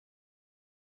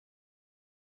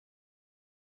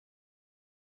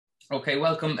Okay,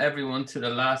 welcome everyone to the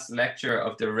last lecture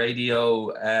of the radio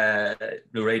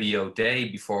day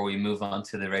before we move on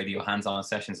to the radio hands-on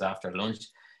sessions after lunch.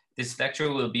 This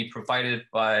lecture will be provided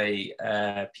by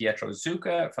Pietro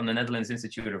Zucca from the Netherlands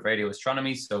Institute of Radio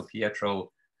Astronomy. So Pietro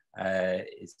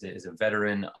is a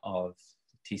veteran of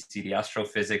TCD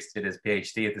astrophysics, did his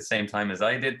PhD at the same time as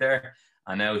I did there.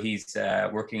 And now he's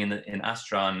working in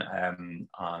ASTRON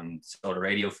on solar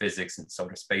radio physics and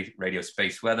solar radio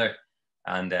space weather,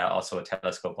 and also a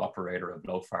telescope operator of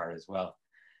LOFAR as well.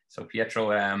 So Pietro,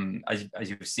 as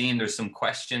you've seen, there's some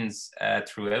questions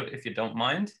throughout, if you don't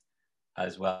mind,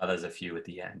 as well as a few at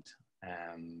the end,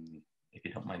 if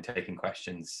you don't mind taking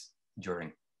questions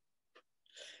during.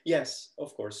 Yes,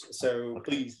 of course. So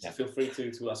please feel free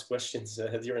to ask questions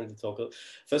during the talk.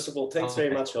 First of all, thanks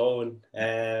very much, Owen,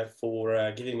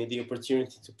 for giving me the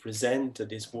opportunity to present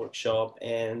this workshop.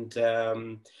 And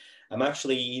I'm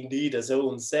actually, indeed, as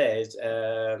Owen said,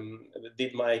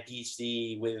 did my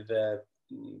PhD with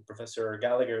Professor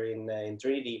Gallagher in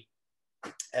Trinity,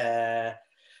 and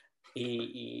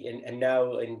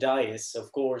now in Dias,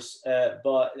 of course.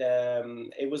 But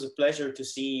it was a pleasure to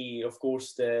see, of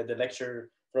course, the lecture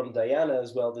from Diana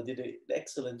as well.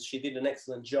 She did an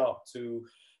excellent job to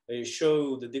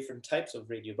show the different types of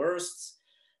radio bursts.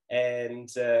 And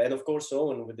of course,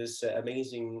 Owen, with this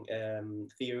amazing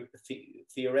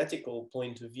theoretical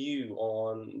point of view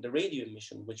on the radio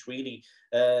emission, which really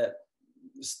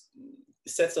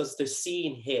sets us the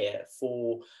scene here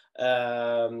for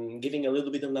giving a little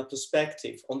bit of a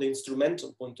perspective on the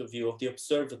instrumental point of view of the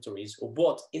observatories, or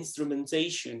what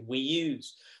instrumentation we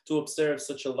use to observe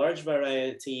such a large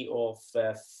variety of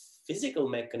physical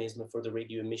mechanism for the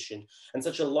radio emission, and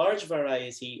such a large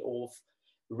variety of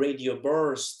radio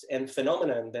burst and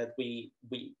phenomenon that we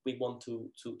want to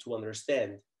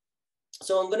understand.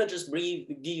 So I'm going to just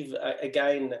give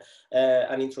again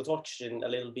an introduction a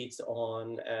little bit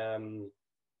on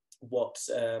what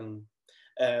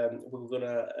we're going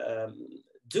to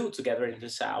do together in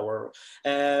this hour.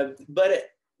 But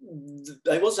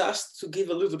I was asked to give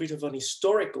a little bit of an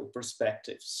historical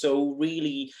perspective. So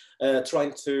really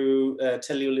trying to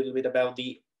tell you a little bit about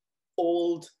the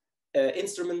old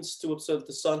instruments to observe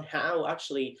the sun, how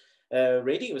actually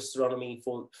radio astronomy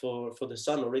for the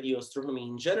sun, or radio astronomy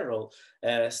in general,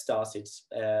 started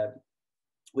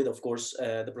with, of course,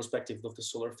 the perspective of the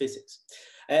solar physics.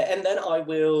 And then I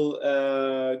will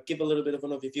give a little bit of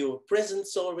an overview of present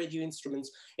solar radio instruments.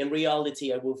 In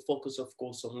reality, I will focus, of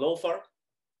course, on LOFAR.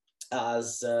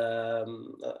 As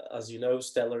you know,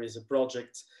 Stellar is a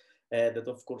project that,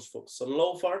 of course, focuses on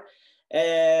LOFAR.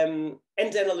 And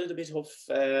then a little bit of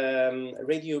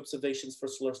radio observations for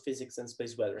solar physics and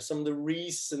space weather. Some of the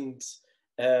recent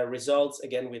results,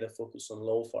 again, with a focus on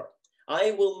LOFAR.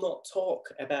 I will not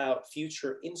talk about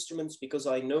future instruments because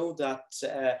I know that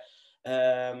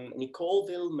Nicole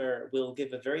Wilmer will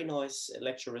give a very nice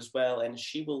lecture as well, and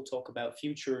she will talk about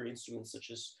future instruments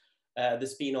such as the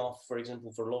spin-off, for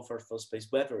example, for LOFAR for space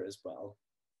weather as well.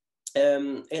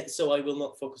 And so I will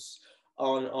not focus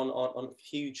on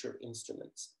future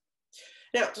instruments.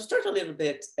 Now, to start a little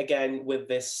bit again with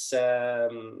this, I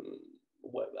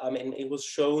mean, it was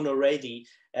shown already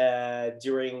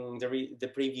during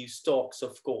the previous talks,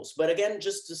 of course, but again,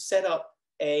 just to set up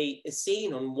a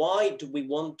scene on why do we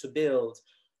want to build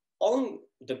on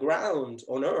the ground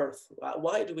on Earth,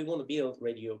 why do we want to build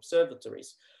radio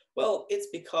observatories? Well, it's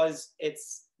because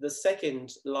it's the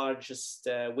second largest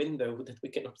window that we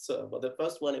can observe. Well, the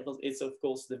first one is, of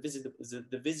course, the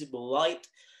visible light.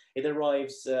 It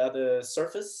arrives at the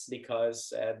surface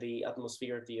because the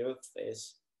atmosphere of the Earth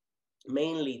is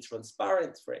mainly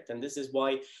transparent for it. And this is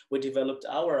why we developed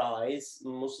our eyes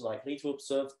most likely to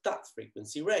observe that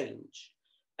frequency range.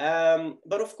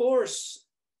 But of course,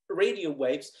 radio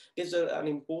waves is an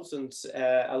important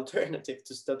alternative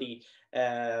to study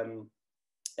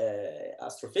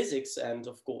astrophysics and,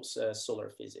 of course, solar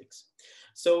physics.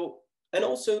 So, and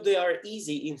also they are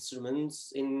easy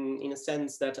instruments in a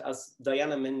sense that, as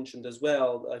Diana mentioned as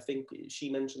well, I think she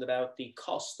mentioned about the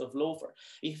cost of LOFAR.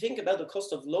 If you think about the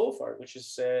cost of LOFAR, which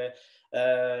is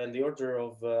in the order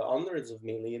of hundreds of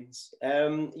millions,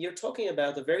 you're talking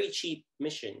about a very cheap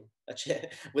mission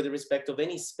with respect of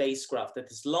any spacecraft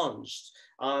that is launched.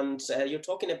 And you're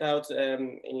talking about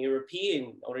an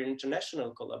European or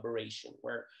international collaboration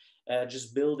where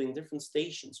just building different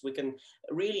stations, we can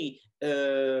really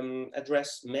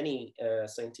address many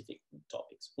scientific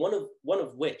topics. One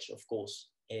of which, of course,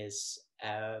 is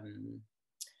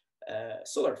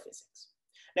solar physics.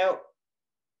 Now,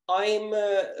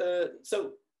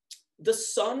 so the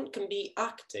sun can be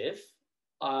active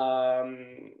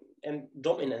and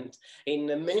dominant in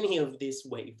many of these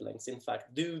wavelengths, in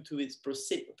fact, due to its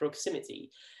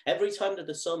proximity. Every time that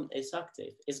the sun is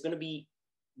active, it's going to be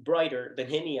brighter than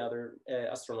any other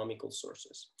astronomical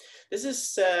sources. This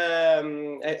is,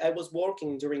 I was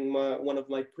working during one of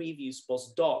my previous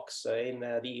postdocs in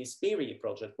the Xperia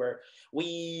project, where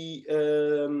we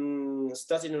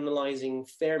started analyzing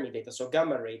Fermi data, so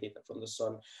gamma ray data from the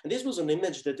sun. And this was an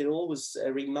image that it always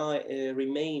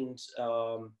remained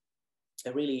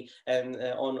really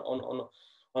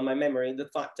on my memory, the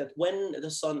fact that when the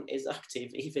sun is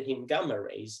active, even in gamma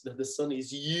rays, that the sun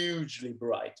is hugely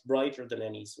bright, brighter than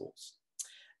any source.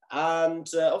 And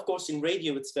of course, in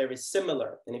radio, it's very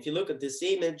similar. And if you look at this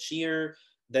image here,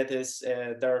 that is,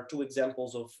 there are two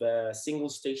examples of single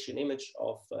station image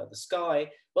of the sky.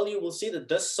 Well, you will see that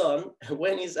the sun,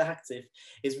 when it's active,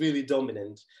 is really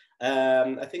dominant.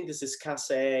 I think this is Cas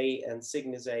A and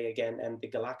Cygnus A again, and the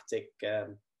galactic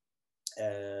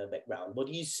background. But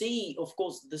you see, of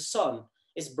course, the sun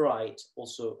is bright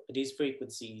also at these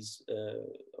frequencies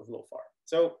of LOFAR.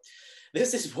 So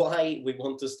this is why we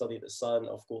want to study the sun,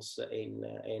 of course,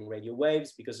 in radio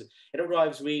waves, because it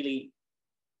arrives really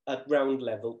at ground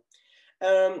level.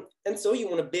 And so you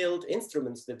want to build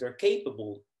instruments that are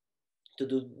capable to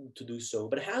do so.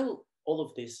 But how all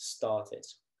of this started?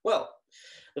 Well,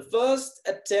 the first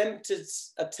attempt,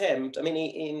 I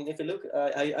mean, if you look,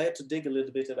 I had to dig a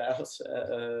little bit about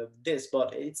this,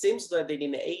 but it seems that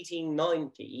in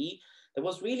 1890, there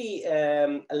was really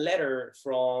a letter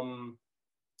from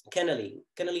Kennelly.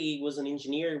 Kennelly was an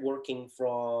engineer working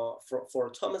for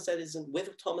Thomas Edison,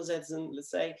 with Thomas Edison, let's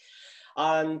say.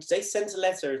 And they sent a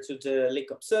letter to the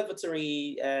Lick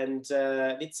Observatory, and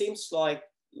it seems like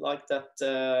that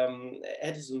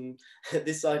Edison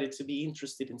decided to be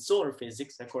interested in solar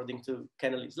physics, according to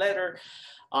Kennelly's letter,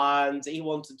 and he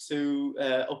wanted to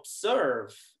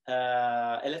observe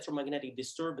electromagnetic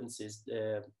disturbances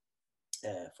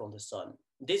from the sun.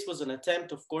 This was an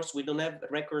attempt. Of course, we don't have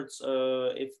records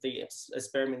if the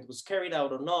experiment was carried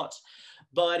out or not,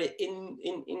 but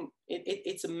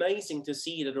it's amazing to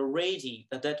see that already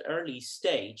at that early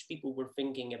stage, people were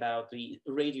thinking about the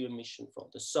radio emission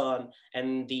from the sun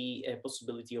and the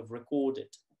possibility of record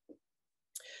it.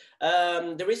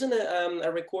 There isn't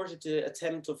a recorded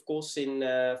attempt, of course,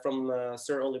 from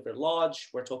Sir Oliver Lodge.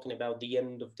 We're talking about the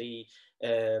end of the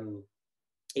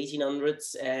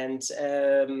 1800s, and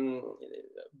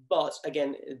but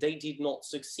again, they did not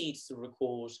succeed to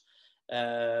record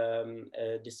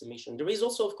this emission. There is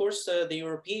also, of course, the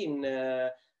European.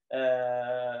 There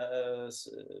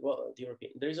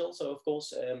is also, of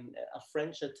course, a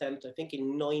French attempt, I think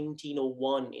in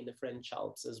 1901 in the French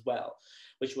Alps as well,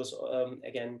 which was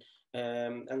again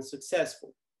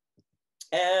unsuccessful.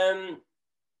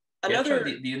 Another.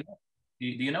 Pietro, do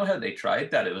you know how they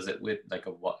tried that? Was it with like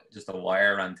just a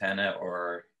wire antenna,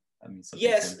 or I mean something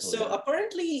yes? simple? So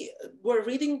apparently, we're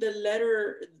reading the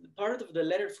letter. Part of the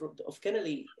letter of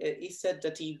Kennelly. He said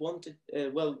that he wanted.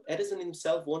 Well, Edison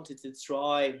himself wanted to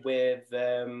try with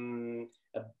a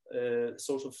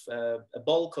sort of a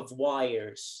bulk of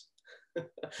wires.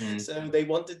 So they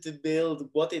wanted to build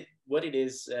what it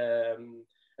is.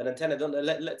 An antenna.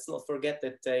 Let's not forget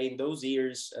that in those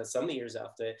years, some years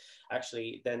after,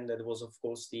 actually, then there was, of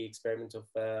course, the experiment of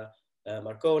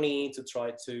Marconi to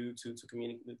try to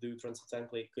do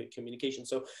transatlantic communication.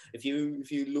 So if you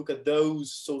look at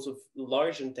those sorts of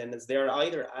large antennas, they are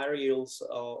either aerials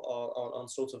on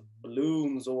sorts of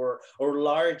balloons or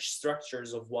large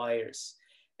structures of wires.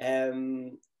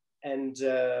 And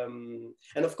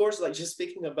of course, like just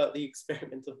speaking about the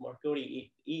experiment of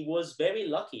Marconi, he was very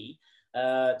lucky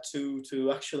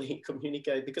to actually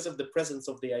communicate because of the presence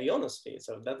of the ionosphere.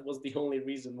 So that was the only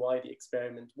reason why the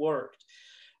experiment worked.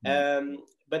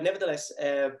 But nevertheless,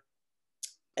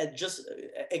 just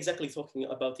exactly talking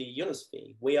about the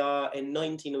ionosphere, we are in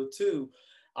 1902,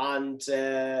 and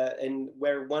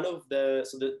where one of the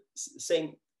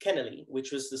same Kennelly,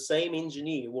 which was the same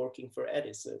engineer working for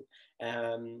Edison,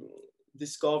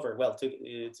 discovered, well,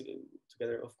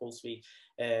 together, of course,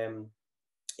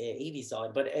 he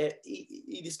decided, but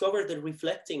he discovered the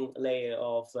reflecting layer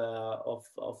of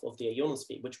the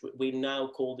ionosphere, which we now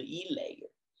call the E layer,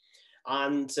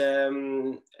 and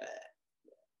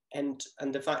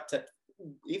the fact that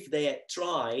if they had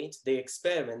tried the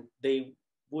experiment, they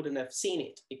wouldn't have seen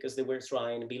it because they were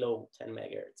trying below 10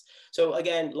 megahertz. So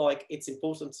again, like it's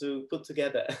important to put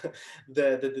together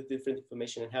the different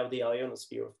information and how the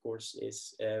ionosphere, of course,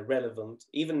 is relevant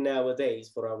even nowadays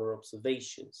for our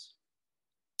observations.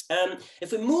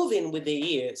 If we move in with the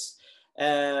years,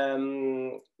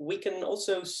 we can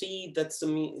also see that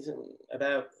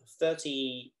about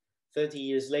 30 30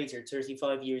 years later,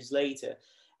 35 years later,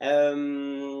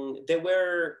 they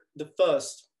were the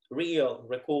first real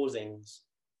recordings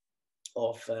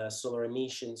of solar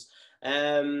emissions.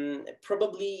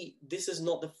 Probably this is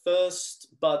not the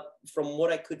first, but from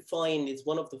what I could find, it's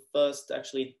one of the first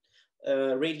actually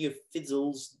radio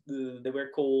fizzles, they were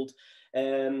called,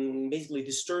 basically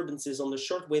disturbances on the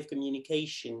shortwave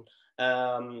communication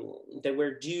that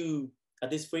were due at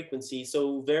this frequency,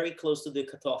 so very close to the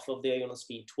cutoff of the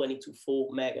ionosphere, 20 to 4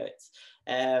 megahertz,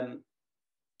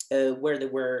 where there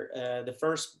were the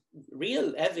first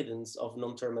real evidence of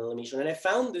non-terminal emission. And I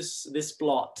found this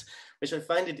plot, which I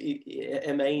find it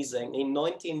amazing. In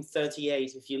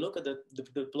 1938, if you look at the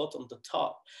plot on the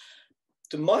top,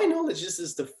 to my knowledge, this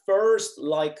is the first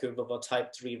light curve of a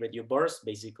type 3 radio burst,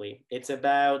 basically. It's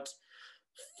about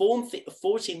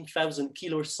 14,000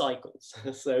 kilocycles,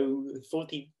 so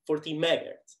 40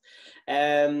 megahertz.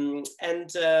 And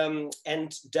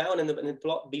down in the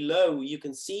plot below, you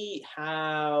can see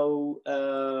how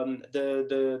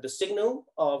the signal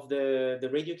of the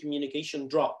radio communication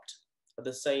dropped at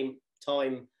the same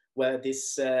time where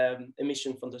this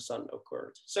emission from the sun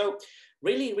occurred. So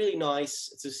really, really nice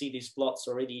to see these plots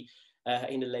already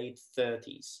in the late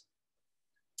 30s.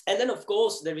 And then, of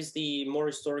course, there is the more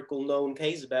historical known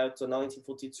case about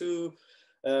 1942,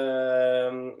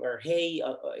 where Hay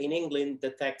in England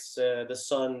detects the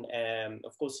sun,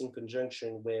 of course, in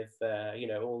conjunction with, you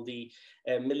know, all the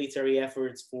military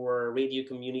efforts for radio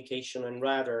communication and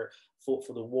radar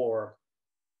for the war.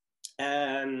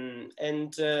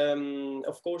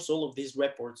 Of course, all of these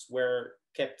reports were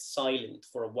kept silent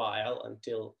for a while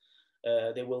until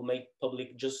they will make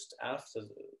public just after,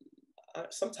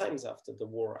 sometimes after the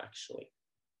war, actually.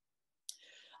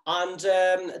 And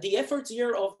the efforts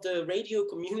here of the radio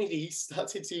community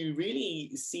started to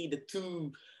really see the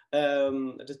two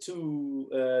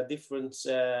different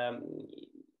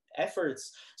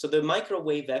efforts. So the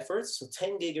microwave efforts, so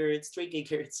 10 gigahertz, 3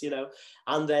 gigahertz, you know,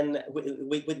 and then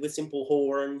with simple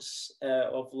horns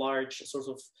of large sort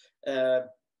of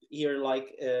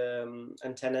ear-like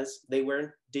antennas. They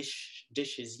weren't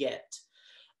dishes yet.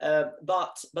 And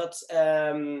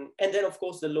then of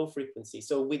course the low frequency.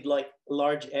 So with like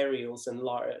large aerials and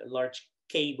large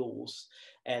cables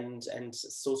and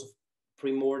sort of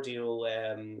primordial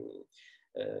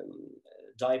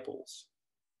dipoles.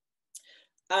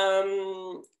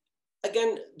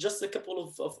 Again, just a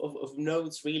couple of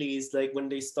notes really is like when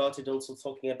they started also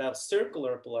talking about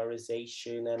circular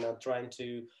polarization and trying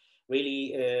to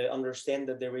really understand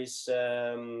that there is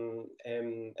a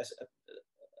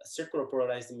circular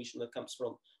polarized emission that comes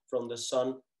from the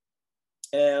sun,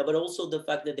 but also the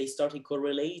fact that they started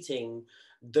correlating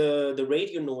the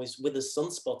radio noise with the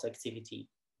sunspot activity.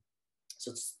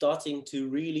 So it's starting to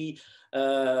really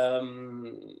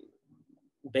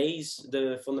base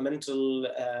the fundamental,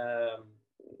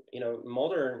 you know,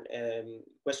 modern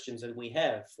questions that we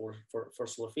have for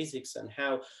solar physics and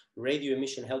how radio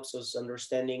emission helps us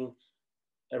understanding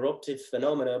eruptive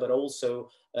phenomena, but also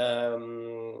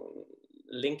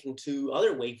linking to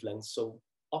other wavelengths, so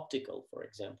optical, for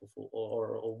example,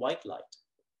 or white light.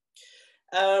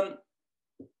 I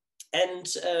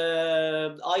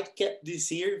kept this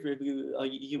here.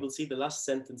 You will see the last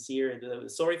sentence here.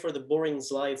 Sorry for the boring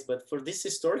slides, but for this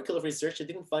historical research, I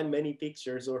didn't find many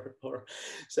pictures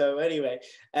so anyway.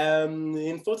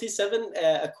 In 47,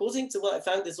 according to what I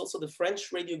found, there's also the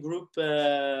French radio group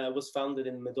was founded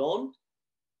in Meudon.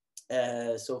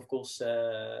 So of course,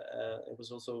 it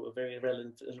was also a very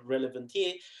relevant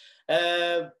year.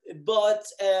 But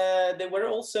they were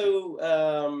also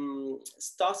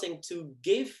starting to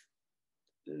give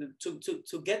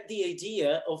to get the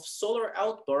idea of solar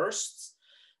outbursts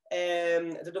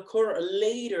that occur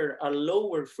later at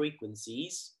lower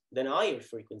frequencies than higher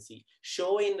frequency,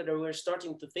 showing that we were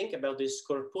starting to think about these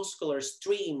corpuscular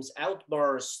streams,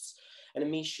 outbursts, and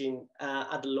emission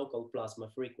at the local plasma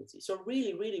frequency. So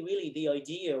really, really, really the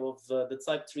idea of the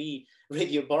type 3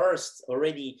 radio burst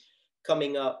already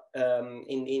coming up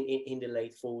in the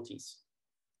late 40s.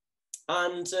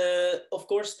 And of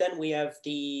course, then we have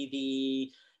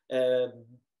the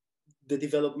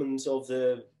development of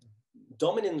the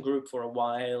dominant group for a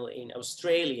while in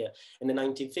Australia in the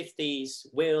 1950s.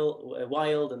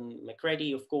 Wild and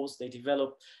McCready, of course, they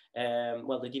developed,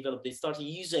 they started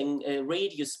using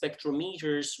radio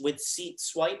spectrometers with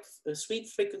sweep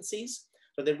frequencies.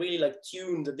 So they really like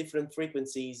tuned the different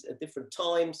frequencies at different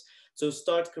times. So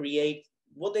start create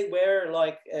what they were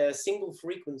like single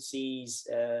frequencies,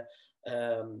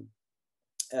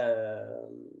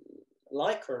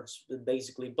 light curves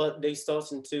basically, but they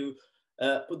started to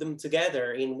put them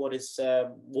together in what is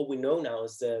what we know now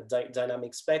as the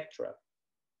dynamic spectra.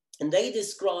 And they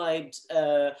described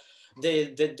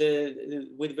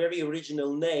with very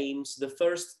original names, the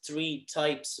first 3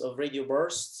 types of radio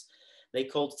bursts. They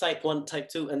called type 1, type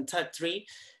 2, and type 3,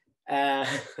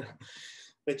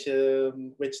 which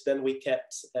then we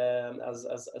kept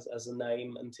as a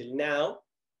name until now.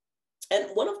 And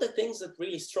one of the things that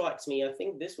really strikes me, I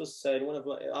think this was one of,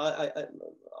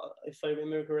 if I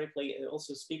remember correctly,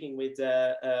 also speaking with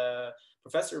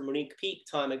Professor Monique Peak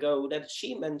time ago, that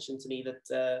she mentioned to me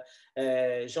that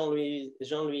Jean-Louis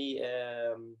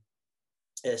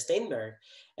Steinberg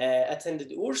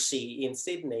attended URSI in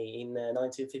Sydney in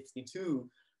 1952.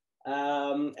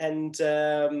 And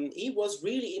he was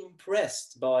really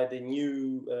impressed by the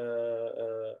new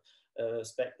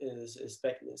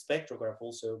spectrograph,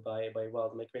 also by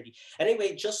Wild McCready.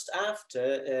 Anyway, just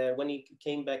after, when he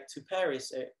came back to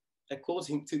Paris,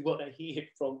 according to what I hear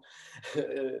from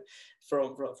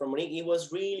Monique, he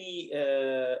was really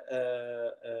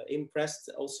impressed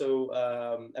also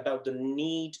about the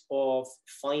need of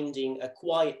finding a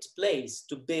quiet place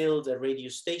to build a radio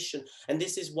station. And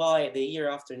this is why the year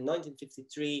after, in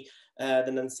 1953,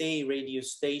 the Nancy radio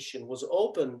station was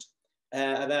opened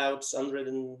about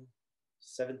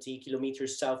 170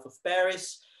 kilometers south of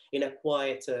Paris, in a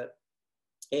quiet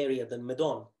area than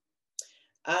Meudon.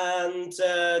 And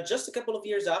just a couple of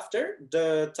years after,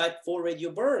 the type 4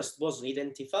 radio burst was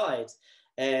identified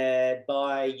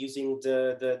by using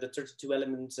the 32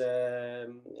 element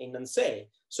in Nancy.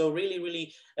 So really,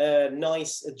 really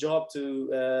nice job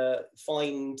to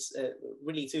find,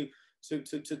 really to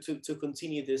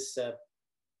continue this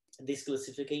this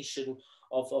classification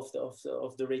of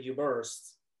the radio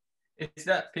burst. Is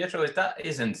that, Pietro,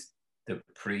 isn't the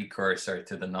precursor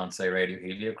to the Nancy radio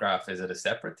heliograph? Is it a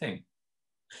separate thing?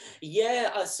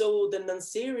 Yeah, so the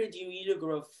Nancy radio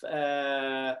heliograph,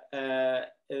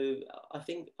 I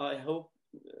think, I hope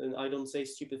I don't say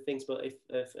stupid things, but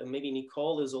if maybe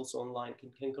Nicole is also online,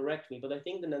 can correct me, but I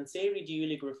think the Nancy radio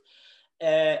heliograph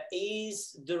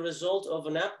is the result of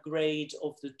an upgrade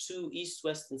of the 2 east,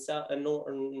 west, and south, and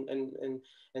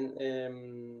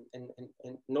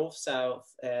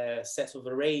north-south sets of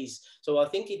arrays. So I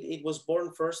think it was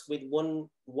born first with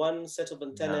one set of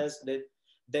antennas that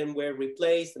then were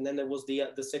replaced, and then there was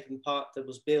the second part that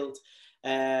was built.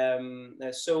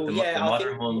 So the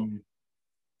modern one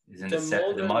is in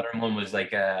the modern one was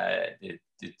like the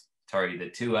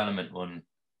 2-element one.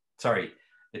 Sorry,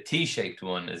 the T-shaped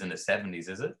one is in the 70s,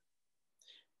 is it?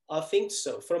 I think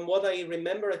so. From what I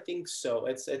remember, I think so.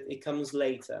 It comes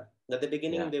later. At the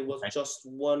beginning, there was just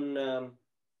one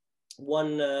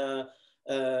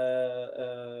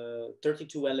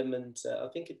 32 element. I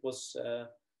think it was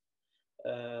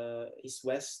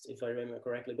east-west, if I remember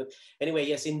correctly. But anyway,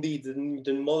 yes, indeed,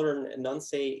 the modern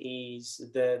Nancy is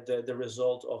the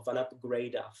result of an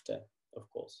upgrade after, of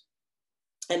course.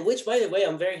 And which, by the way,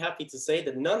 I'm very happy to say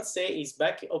that Nancy is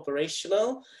back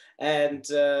operational, and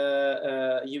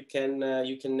you can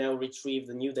now retrieve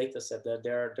the new data set that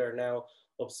they're now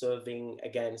observing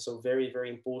again. So very, very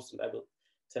important. I will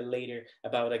tell later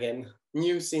about, again,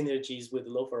 new synergies with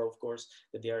LOFAR, of course,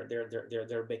 that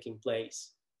they're back in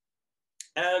place.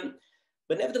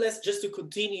 But nevertheless, just to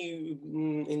continue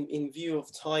in view of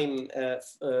time,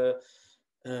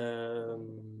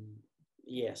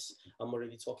 yes, I'm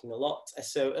already talking a lot.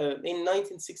 So in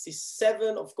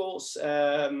 1967, of course,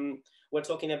 we're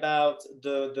talking about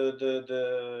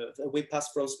we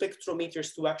passed from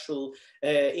spectrometers to actual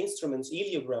instruments,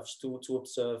 heliographs, to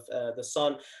observe the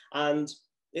sun. And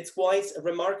it's quite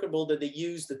remarkable that they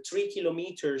used the 3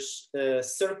 kilometers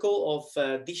circle of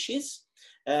dishes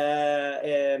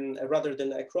rather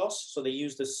than a cross. So they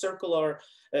used a circular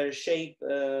shape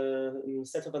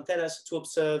set of antennas to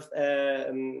observe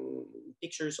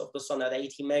pictures of the sun at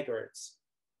 80 megahertz.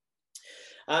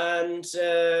 And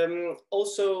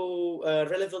also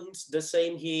relevant, the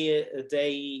same here,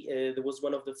 there was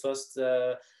one of the first,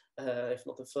 if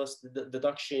not the first,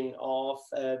 deduction of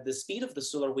the speed of the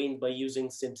solar wind by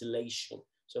using scintillation.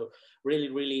 So really,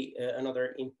 really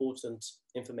another important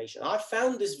information. I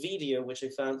found this video, which I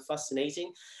found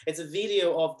fascinating. It's a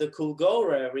video of the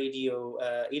Kulgora radio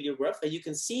heliograph, and you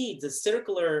can see the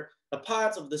circular, a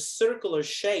part of the circular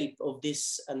shape of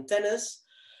these antennas.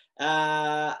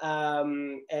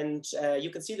 And you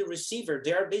can see the receiver.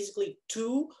 There are basically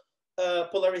 2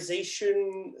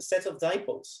 polarization set of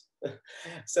dipoles.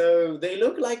 So they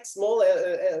look like small,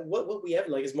 what we have,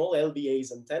 like small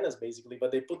LBAs antennas, basically,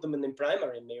 but they put them in the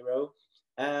primary mirror.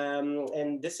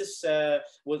 And this is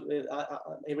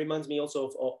it reminds me also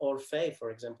of Orphée,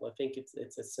 for example. I think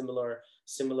it's a similar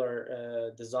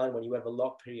design when you have a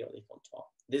log periodic on top.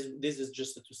 This is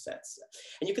just the two sets,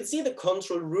 and you can see the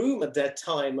control room at that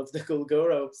time of the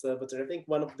Golgora Observatory. I think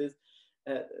one of the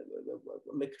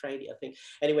McCready, I think.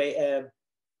 Anyway,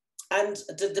 and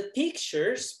the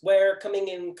pictures were coming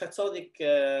in cathodic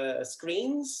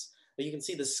screens. You can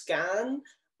see the scan.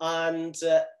 And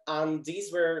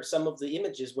these were some of the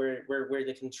images where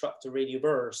they construct a radio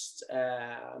burst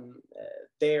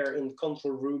there in the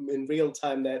control room in real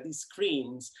time. There, these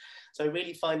screens. So I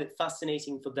really find it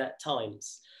fascinating for that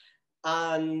times.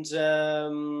 And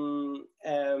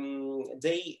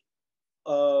they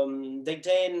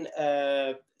then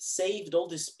saved all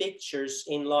these pictures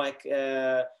in like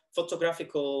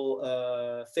photographical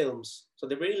films. So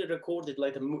they really recorded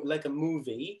like a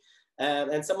movie.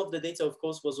 And some of the data, of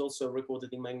course, was also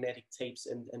recorded in magnetic tapes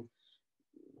and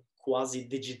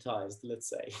quasi-digitized, let's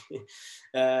say.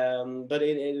 But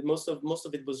most of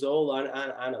it was all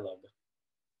analog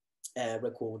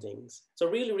recordings. So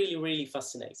really, really, really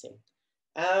fascinating.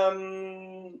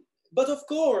 But of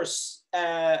course,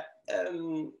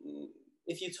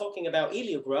 if you're talking about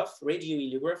heliograph, radio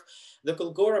heliograph, the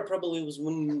Golgora probably was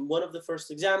one of the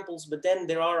first examples, but then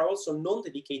there are also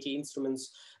non-dedicated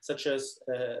instruments, such as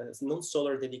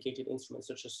non-solar dedicated instruments,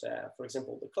 such as, for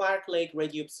example, the Clark Lake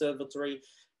Radio Observatory,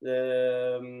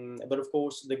 but of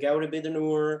course, the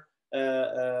Gauri-Bidanur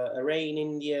array in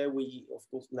India, of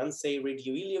course, Nansei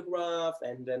radio heliograph,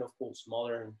 and then, of course,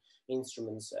 modern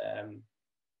instruments,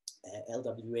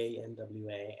 LWA,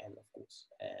 NWA, and of course,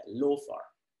 LOFAR.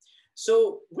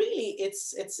 So really,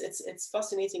 it's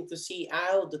fascinating to see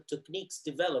how the techniques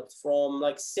developed from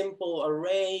like simple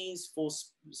arrays for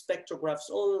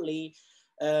spectrographs only,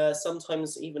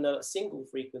 sometimes even a single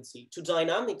frequency, to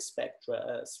dynamic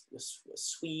spectra,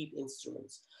 sweep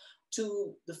instruments,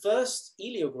 to the first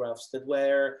heliographs that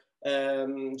were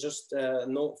just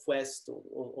northwest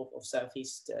of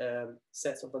southeast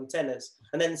sets of antennas,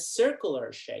 and then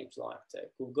circular shapes like the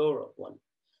Golgora one,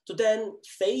 to then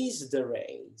phased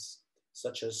arrays,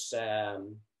 such as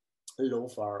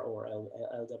LOFAR or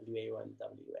LWA or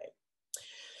NWA.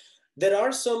 There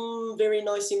are some very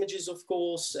nice images, of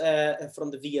course, from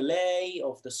the VLA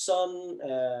of the sun.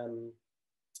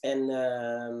 And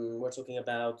we're talking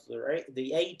about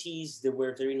the 80s. There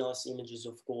were very nice images,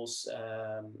 of course,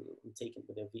 taken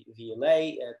with the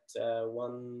VLA at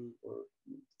 1 or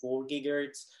 4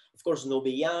 gigahertz. Of course,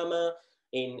 Nobeyama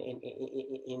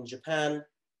in Japan.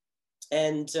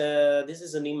 And this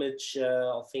is an image,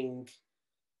 I think,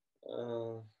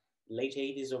 late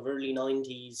 80s or early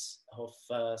 90s of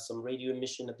some radio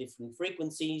emission at different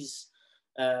frequencies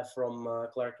from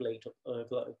Clark Lake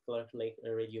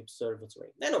Radio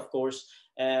Observatory. Then, of course,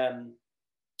 the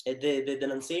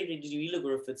Nansei radio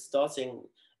heliograph is starting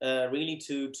really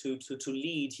to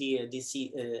lead here in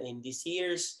these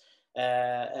years.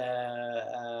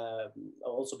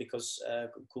 Also because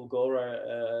Golgora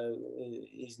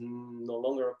is no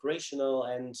longer operational,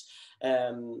 and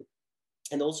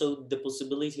also the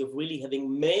possibility of really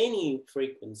having many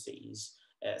frequencies,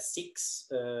 six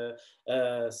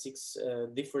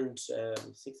different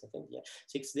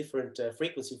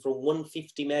frequencies from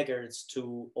 150 megahertz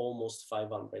to almost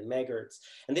 500 megahertz.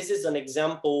 And this is an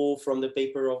example from the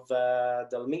paper of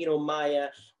Dalmiro Maya,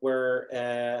 where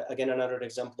again another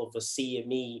example of a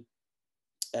CME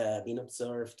being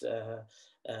observed.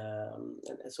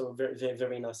 So a very,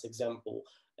 very nice example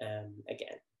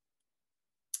again.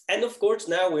 And of course,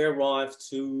 now we arrive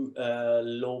to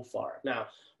LOFAR. Now,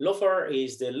 LOFAR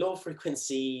is the low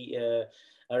frequency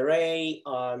array,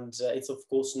 and it's of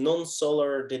course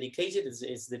non-solar dedicated.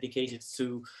 It's dedicated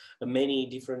to many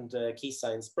different key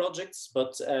science projects,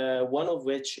 but one of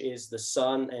which is the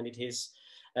sun, and it is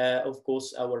of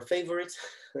course our favorite.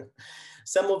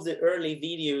 Some of the early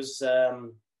videos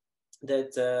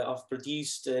that I've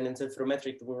produced in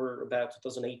interferometric were about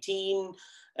 2018,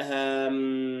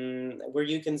 where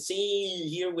you can see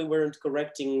here we weren't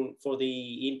correcting for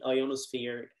the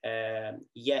ionosphere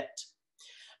yet.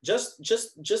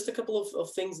 Just a couple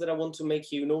of things that I want to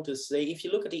make you notice. If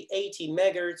you look at the 80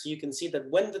 megahertz, you can see that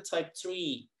when the type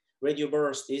 3 radio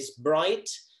burst is bright,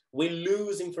 we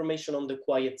lose information on the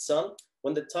quiet sun.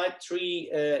 When the type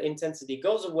 3 intensity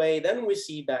goes away, then we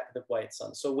see back the quiet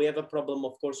sun. So we have a problem,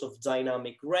 of course, of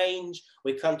dynamic range.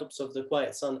 We can't observe the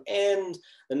quiet sun and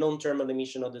the non-thermal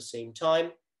emission at the same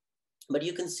time. But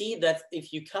you can see that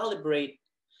if you calibrate,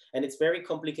 and it's very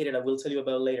complicated, I will tell you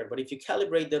about later, but if you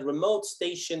calibrate the remote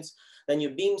stations, then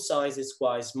your beam size is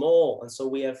quite small. And so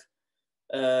we have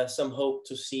some hope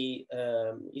to see.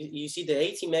 You see the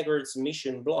 80 megahertz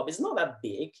emission blob is not that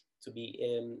big to be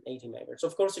 80 megahertz.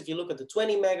 Of course, if you look at the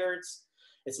 20 megahertz,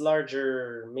 it's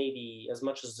larger, maybe as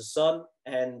much as the sun.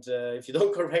 And if you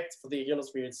don't correct for the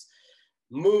ionosphere, it's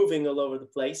moving all over the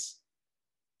place.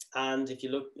 And if you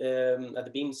look at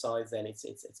the beam size, then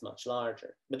it's much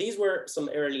larger. But these were some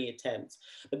early attempts.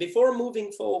 But before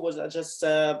moving forward, I just,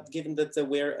 given that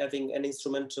we're having an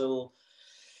instrumental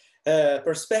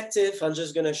perspective, I'm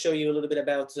just going to show you a little bit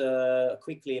about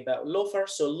quickly about LOFAR.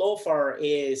 So LOFAR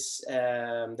is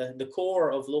the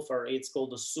core of LOFAR. It's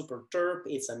called a super terp.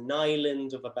 It's an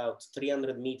island of about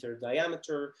 300-meter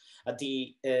diameter, at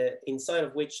the inside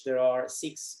of which there are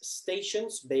 6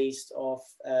 stations based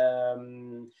off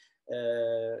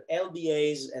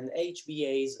LBAs and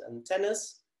HBAs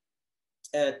antennas.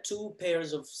 2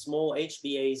 pairs of small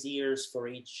HBAs ears for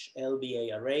each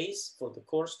LBA arrays for the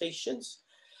core stations.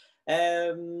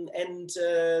 They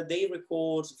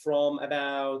record from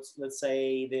about, let's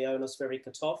say, the ionospheric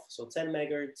cutoff, so 10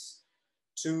 megahertz,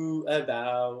 to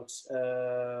about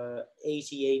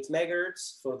 88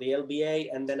 megahertz for the LBA,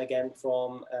 and then again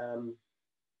from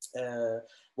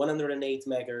 108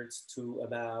 megahertz to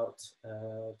about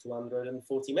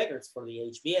 240 megahertz for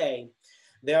the HBA.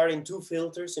 They are in 2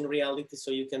 filters in reality,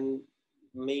 so you can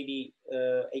maybe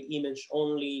image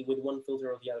only with one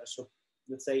filter or the other. So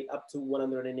let's say up to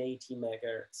 180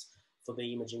 megahertz for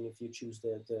the imaging if you choose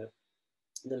the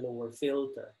lower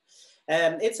filter.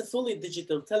 It's a fully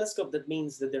digital telescope. That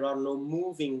means that there are no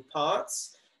moving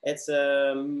parts. It's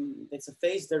a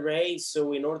phased array.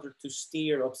 So in order to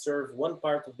observe one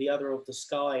part of the other of the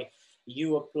sky,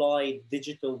 you apply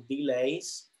digital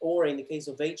delays, or in the case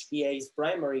of HBA's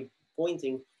primary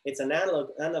pointing, it's an analog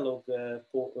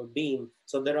beam.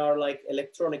 So there are like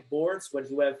electronic boards where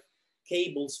you have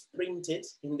cables printed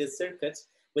in the circuit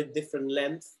with different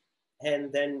length,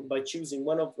 and then by choosing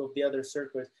one of the other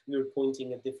circuits, you're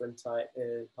pointing at different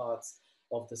parts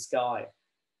of the sky.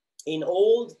 In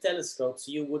old telescopes,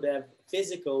 you would have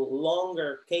physical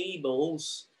longer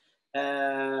cables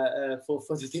for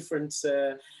the different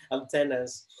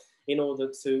antennas in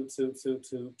order to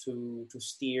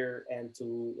steer and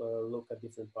to look at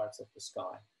different parts of the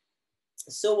sky.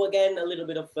 So again, a little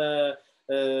bit of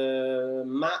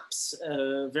maps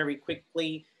very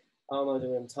quickly. I'm not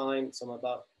doing time, so I'm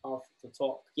about off the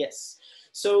talk. Yes.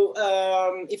 So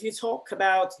if you talk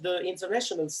about the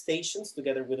international stations,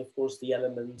 together with, of course, the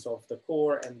elements of the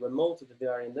core and remote that they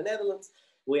are in the Netherlands,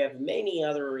 we have many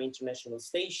other international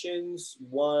stations.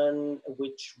 One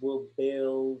which will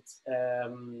build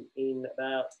in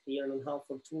about a year and a half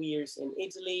or 2 years in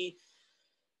Italy,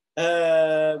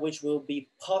 which will be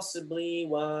possibly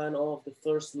one of the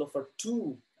first LOFAR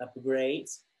 2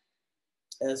 upgrades.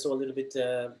 So a little bit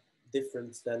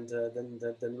different than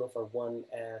the LOFAR 1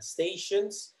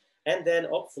 stations. And then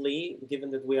hopefully,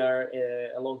 given that we are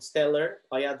along stellar,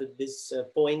 I added this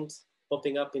point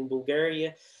popping up in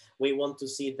Bulgaria. We want to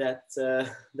see that,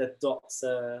 that dots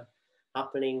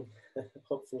happening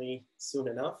hopefully soon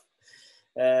enough.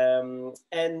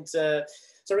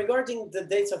 So regarding the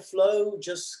data flow,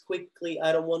 just quickly,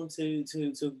 I don't want to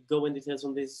go in details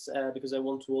on this because I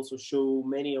want to also show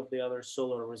many of the other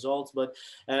solar results. But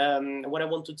what I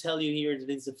want to tell you here is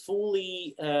that it's a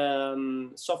fully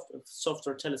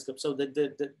software telescope. So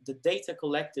the data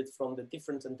collected from the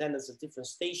different antennas at different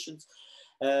stations,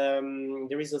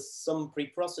 there is some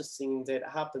pre-processing that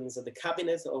happens at the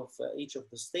cabinet of each of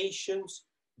the stations,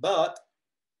 but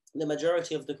the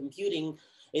majority of the computing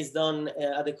is done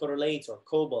at the correlator,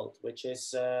 Cobalt, which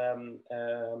is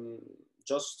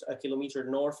just a kilometer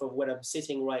north of where I'm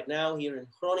sitting right now here in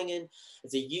Groningen.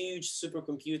 It's a huge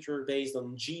supercomputer based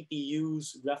on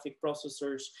GPUs, graphic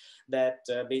processors, that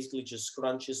basically just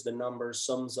crunches the numbers,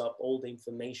 sums up all the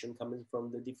information coming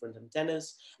from the different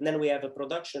antennas. And then we have a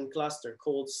production cluster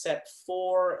called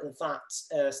SEP4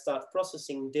 that start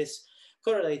processing this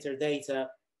correlator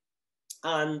data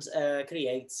and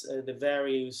creates the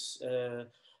various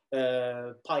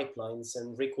pipelines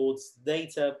and records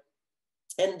data,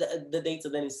 and the data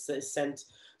then is sent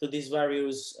to these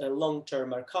various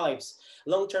long-term archives.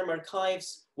 Long-term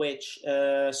archives which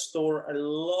store a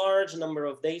large number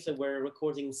of data. We're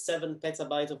recording 7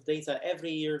 petabytes of data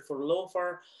every year for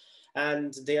LOFAR,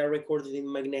 and they are recorded in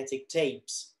magnetic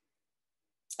tapes.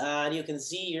 And you can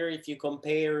see here, if you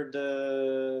compare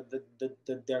the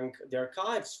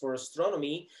archives for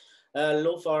astronomy,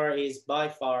 LOFAR is by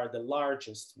far the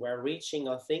largest. We're reaching,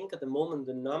 I think at the moment,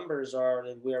 the numbers are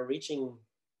that we are reaching,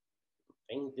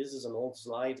 I think this is an old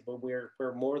slide, but we're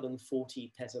more than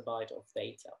 40 petabytes of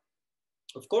data.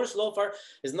 Of course, LOFAR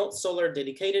is not solar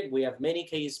dedicated. We have many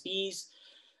KSPs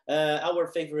Our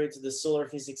favorite, the solar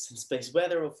physics and space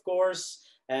weather, of course.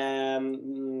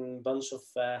 Bunch of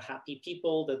happy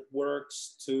people that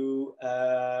works to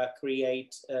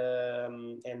create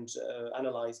and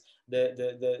analyze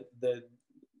the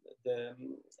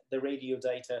radio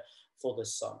data for the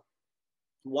sun.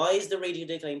 Why is the radio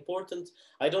data important?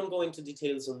 I don't go into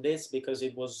details on this because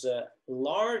it was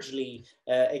largely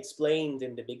explained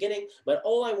in the beginning, but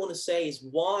all I want to say is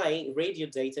why radio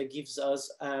data gives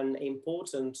us an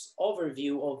important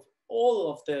overview of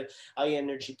all of the high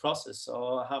energy process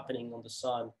happening on the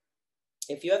sun.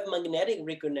 If you have magnetic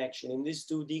reconnection, in these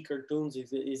 2D cartoons, it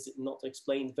is not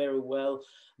explained very well,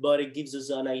 but it gives us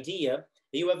an idea.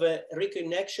 You have a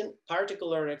reconnection,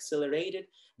 particles are accelerated,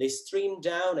 they stream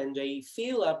down and they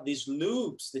fill up these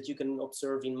loops that you can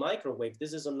observe in microwave.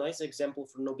 This is a nice example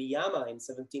for Nobiyama in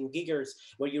 17 gigahertz,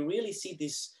 where you really see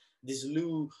this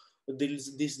loop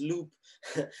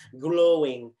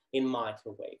glowing in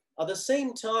microwave. At the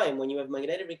same time, when you have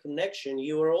magnetic reconnection,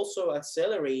 you are also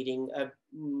accelerating a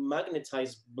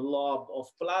magnetized blob of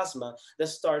plasma that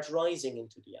starts rising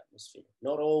into the atmosphere.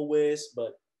 Not always,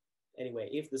 but anyway,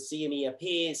 if the CME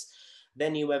appears,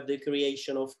 then you have the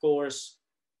creation, of course,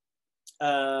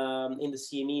 in the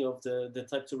CME of the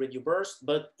type 2 radio burst.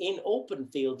 But in open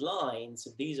field lines,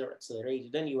 if these are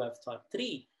accelerated, then you have type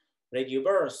 3 radio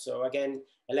burst. So again,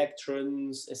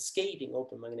 electrons escaping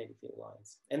open magnetic field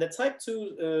lines. And the type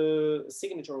 2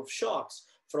 signature of shocks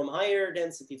from higher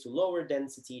density to lower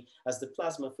density as the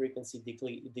plasma frequency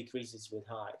decreases with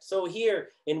height. So here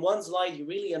in one slide, you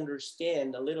really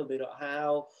understand a little bit of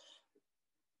how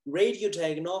radio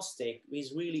diagnostic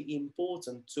is really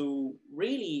important to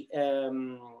really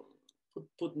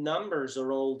put numbers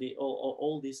on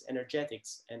all these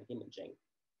energetics and imaging.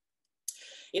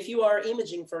 If you are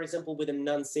imaging, for example, with a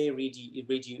Nancy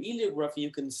radioheliograph,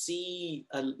 you can see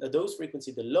a dose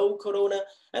frequency, the low corona,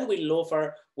 and with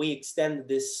LOFAR, we extend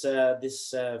this,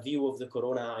 view of the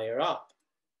corona higher up.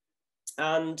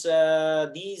 And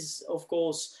these, of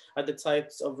course, are the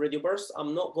types of radio bursts.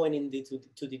 I'm not going into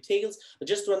details, but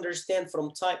just to understand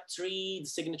from type 3, the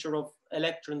signature of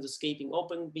electrons escaping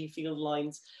open B field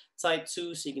lines, type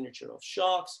 2, signature of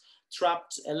shocks,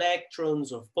 trapped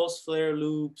electrons of post-flare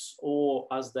loops, or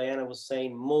as Diana was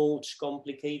saying, much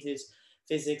complicated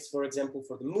physics, for example,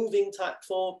 for the moving type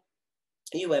 4.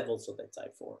 You have also that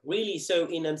type 4. Really, so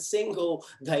in a single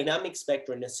dynamic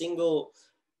spectrum, in a single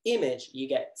image, you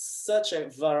get such a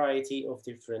variety of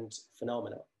different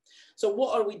phenomena. So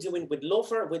what are we doing with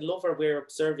LOFAR? With LOFAR, we're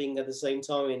observing at the same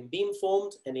time in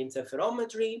beamformed and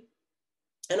interferometry.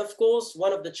 And of course,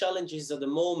 one of the challenges at the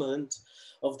moment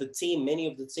of the team, many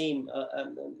of the team,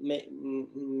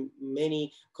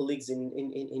 many colleagues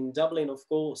in Dublin, of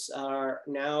course, are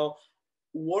now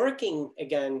working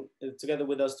again together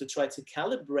with us to try to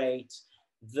calibrate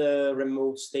the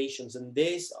remote stations. And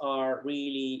these are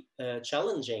really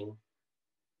challenging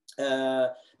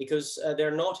because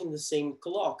they're not in the same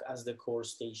clock as the core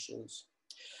stations.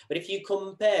 But if you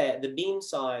compare the beam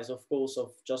size, of course,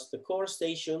 of just the core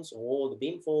stations or the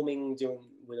beam forming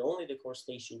with only the core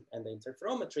station and the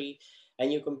interferometry,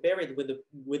 and you compare it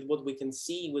with what we can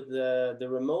see with the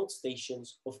remote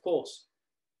stations, of course,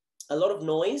 a lot of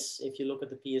noise. If you look at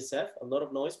the PSF, a lot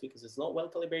of noise because it's not well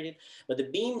calibrated, but the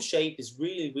beam shape is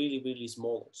really, really, really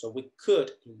smaller. So we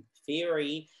could, in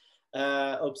theory,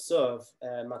 observe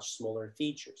much smaller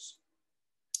features.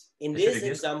 In this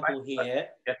example here,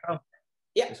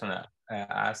 yeah. Just want to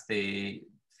ask the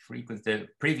frequency, the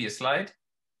previous slide.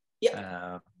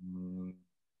 Yeah.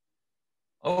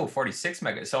 46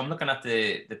 mega. So I'm looking at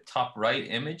the top right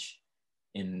image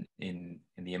in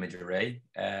the image array.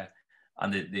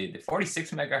 And the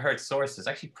 46 megahertz source is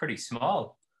actually pretty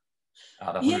small.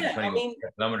 Yeah, I mean,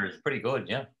 kilometers is pretty good,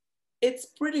 yeah. It's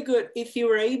pretty good. If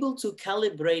you're able to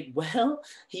calibrate well,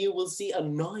 you will see a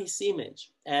nice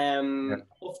image. Yeah.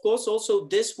 Of course, also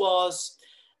this was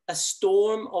a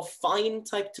storm of fine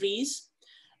type 3s.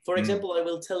 For example, I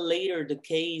will tell later the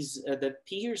case that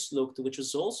Pierce looked, which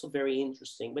was also very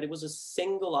interesting, but it was a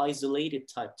single isolated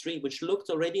type 3, which looked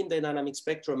already in the dynamic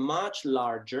spectrum much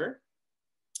larger.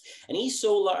 And he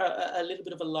saw a little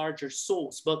bit of a larger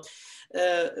source, but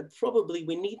probably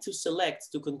we need to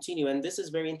select to continue. And this is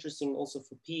very interesting also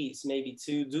for Pierce, maybe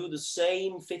to do the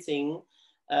same fitting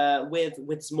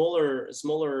with smaller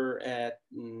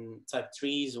type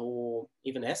 3s or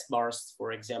even S-bars,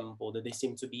 for example, that they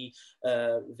seem to be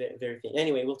very, very thin.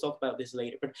 Anyway, we'll talk about this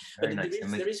later. But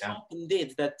there is hope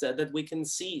indeed that we can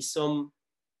see some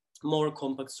more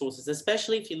compact sources,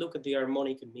 especially if you look at the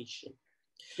harmonic emission.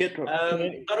 Pietro,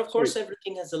 but of course,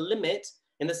 everything has a limit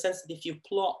in the sense that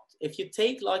if you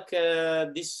take like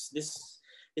this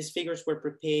these figures were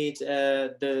prepared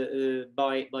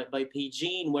by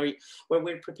PG, where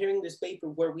we're preparing this paper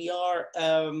where we are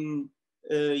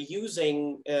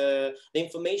using the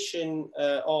information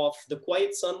of the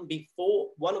quiet sun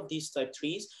before one of these type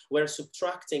trees. We're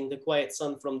subtracting the quiet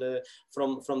sun from the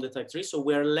type tree, so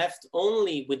we're left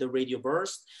only with the radio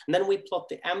burst, and then we plot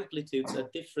the amplitudes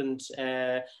at different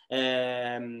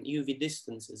UV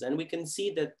distances, and we can see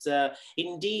that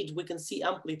indeed we can see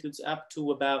amplitudes up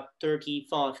to about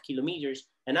 35 kilometers,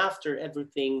 and after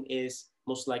everything is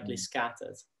most likely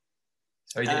scattered.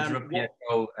 Sorry to interrupt,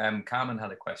 Pietro. Carmen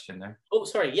had a question there. Oh,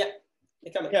 sorry. Yeah.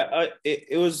 Yeah,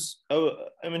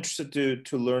 I'm interested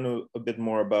to learn a bit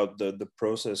more about the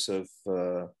process of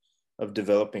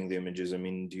developing the images. I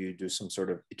mean, do you do some sort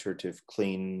of iterative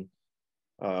clean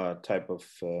type of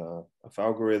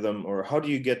algorithm, or how do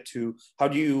you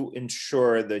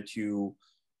ensure that you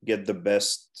get the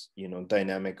best, you know,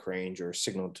 dynamic range or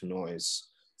signal to noise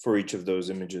for each of those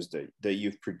images that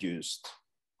you've produced?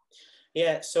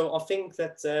 Yeah, so I think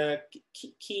that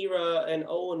Kira and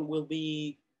Owen will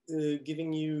be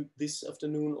giving you this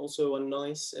afternoon also a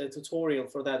nice tutorial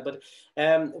for that. But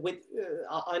I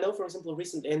know, for example,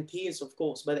 recent NPs, of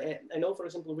course, but I know, for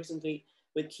example, recently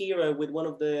with Kira, with one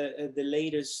of the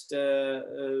latest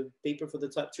paper for the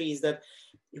type 3, is that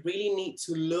you really need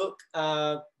to look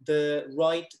at the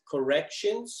right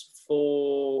corrections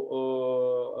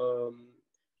for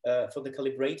the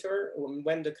calibrator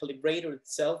when the calibrator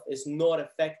itself is not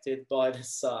affected by the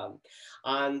sun.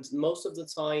 And most of the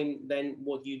time, then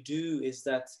what you do is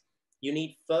that you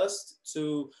need first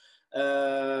to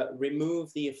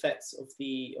remove the effects of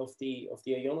the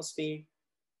ionosphere,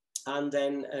 and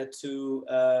then to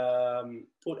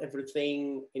put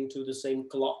everything into the same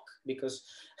clock, because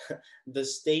the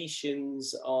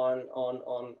stations on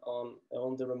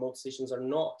the remote stations are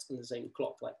not in the same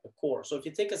clock like the core. So if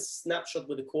you take a snapshot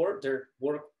with the core, they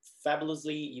work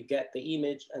fabulously, you get the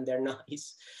image and they're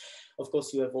nice. Of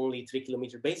course, you have only 3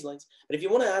 kilometer baselines, but if you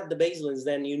want to add the baselines,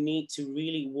 then you need to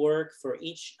really work for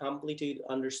each amplitude,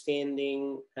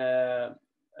 understanding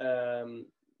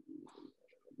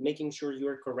making sure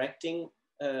you're correcting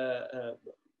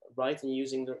right and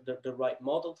using the right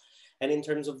model. And in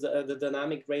terms of the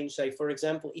dynamic range, say, for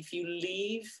example, if you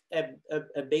leave a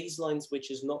baseline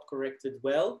which is not corrected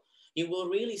well, you will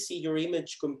really see your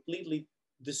image completely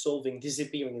dissolving,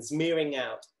 disappearing, smearing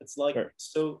out. It's like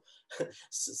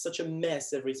such a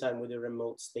mess every time with the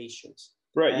remote stations.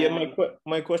 Right. Yeah.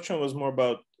 My question was more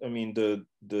about, I mean, the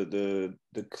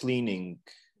cleaning.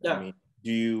 Yeah. I mean,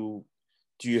 do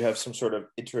you have some sort of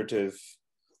iterative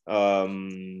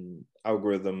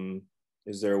algorithm?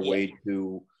 Is there a way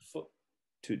to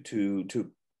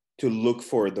look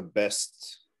for the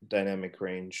best dynamic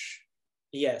range?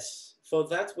 Yes, for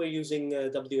that we're using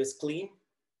WS Clean.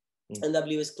 And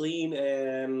WS Clean,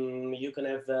 you can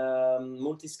have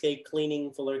multi-scale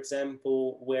cleaning, for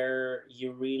example, where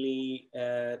you're really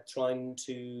trying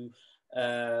to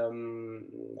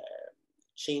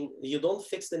change. You don't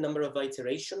fix the number of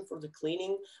iteration for the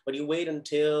cleaning, but you wait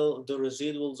until the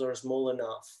residuals are small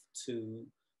enough to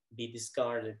be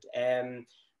discarded.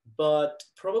 But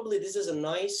probably this is a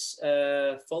nice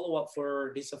follow-up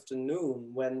for this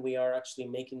afternoon when we are actually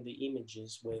making the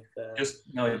images with... Just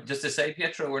to say,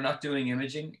 Pietro, we're not doing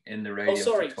imaging in the radio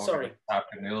sorry. this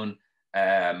afternoon.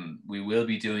 We will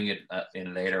be doing it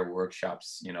in later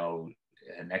workshops, you know,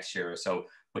 next year or so.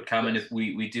 But Carmen, if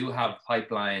we do have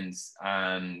pipelines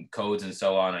and codes and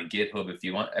so on GitHub, if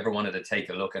you ever wanted to take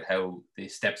a look at how the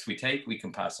steps we take, we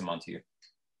can pass them on to you.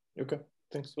 Okay,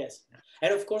 thanks. Yes,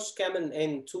 and of course, Carmen,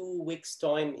 in 2 weeks'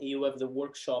 time, you have the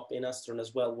workshop in ASTRON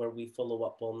as well, where we follow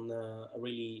up on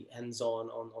really hands-on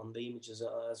on the images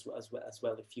as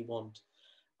well, if you want.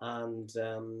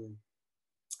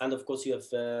 And of course, you have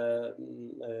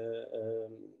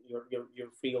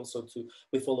you're free also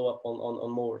we follow up on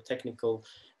more technical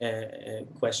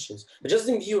questions. But just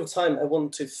in view of time, I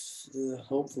want to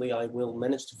hopefully I will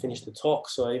manage to finish the talk.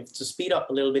 So I have to speed up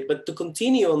a little bit. But to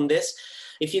continue on this,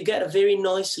 if you get a very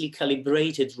nicely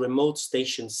calibrated remote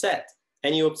station set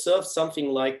and you observe something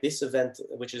like this event,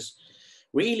 which is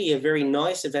really a very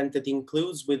nice event that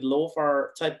includes with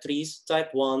LOFAR type 3s,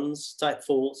 type 1s, type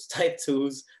 4s, type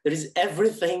 2s. There is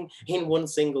everything in one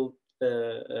single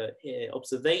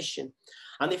observation.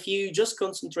 And if you just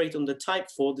concentrate on the type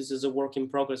 4, this is a work in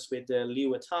progress with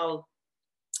Liu et al.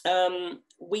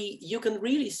 You can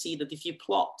really see that if you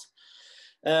plot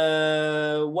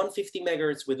 150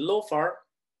 megahertz with LOFAR,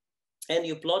 and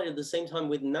you plot it at the same time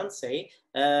with Nancy,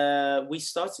 we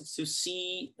started to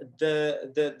see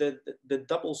the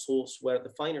double source, where the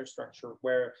finer structure,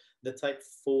 where the type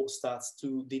 4 starts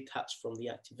to detach from the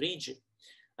active region.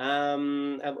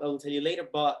 I will tell you later,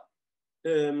 but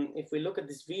if we look at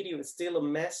this video, it's still a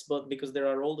mess, but because there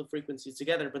are all the frequencies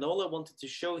together. But all I wanted to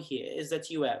show here is that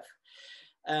you have,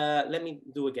 let me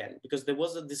do again, because there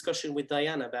was a discussion with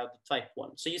Diana about the type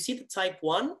 1. So you see the type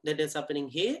 1 that is happening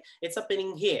here, it's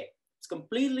happening here. It's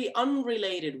completely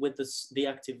unrelated with the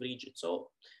active region. So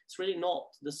it's really not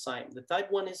the same. The type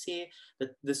 1 is here,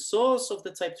 the source of the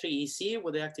type 3 is here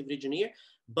with the active region here,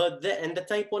 but and the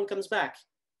type 1 comes back.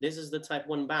 This is the type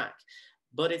 1 back,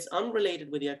 but it's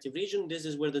unrelated with the active region. This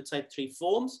is where the type 3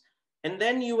 forms. And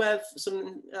then you have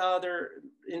some other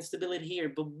instability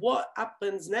here. But what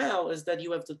happens now is that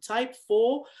you have the type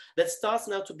 4 that starts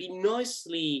now to be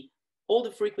nicely, all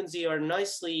the frequencies are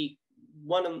nicely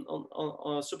one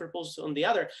on superposed on the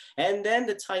other. And then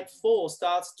the type 4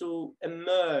 starts to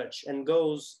emerge and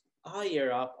goes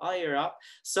higher up, higher up.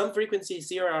 Some frequencies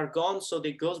here are gone, so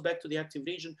it goes back to the active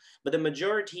region, but the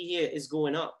majority here is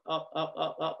going up, up, up,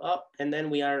 up, up, up, and then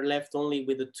we are left only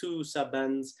with the 2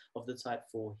 subbands of the type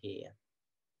 4 here.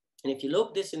 And if you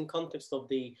look this in context of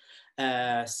the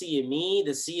CME,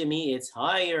 the CME is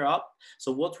higher up.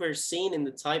 So what we're seeing in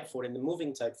the type 4, in the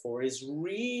moving type 4, is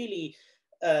really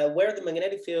where the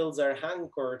magnetic fields are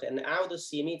anchored and how the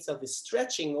CME itself is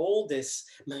stretching all this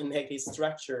magnetic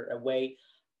structure away.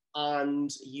 And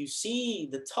you see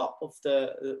the top of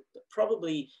the,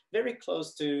 probably very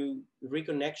close to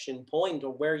reconnection point,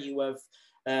 or where you have,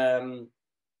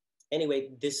 anyway,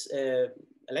 this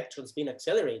electrons being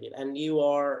accelerated, and you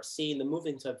are seeing the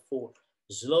moving type 4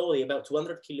 slowly, about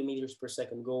 200 kilometers per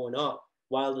second going up,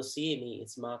 while the CME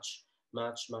is much,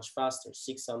 much, much faster,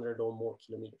 600 or more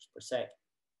kilometers per second.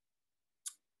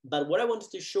 But what I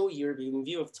wanted to show here in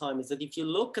view of time is that if you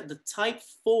look at the type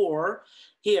 4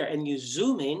 here and you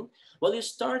zoom in, well, you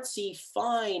start see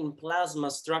fine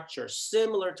plasma structures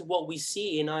similar to what we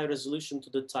see in high resolution to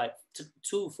the type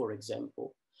 2, for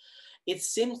example. It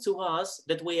seems to us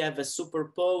that we have a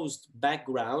superposed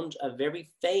background, a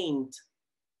very faint,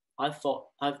 I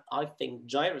think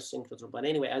gyrosynchrotron, but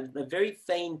anyway, a very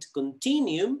faint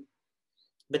continuum,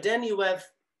 but then you have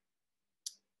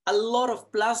a lot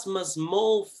of plasma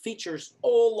small features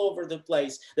all over the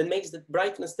place that makes the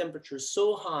brightness temperature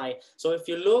so high. So if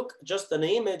you look just an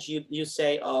image, you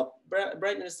say, oh,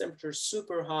 brightness temperature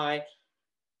super high,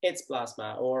 it's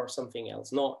plasma or something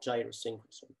else, not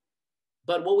gyrosynchrotron.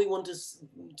 But what we want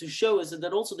to show is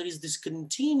that also there is this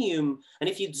continuum. And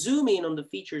if you zoom in on the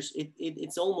features,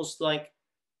 it's almost like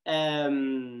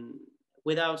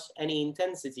without any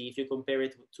intensity if you compare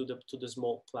it to the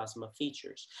small plasma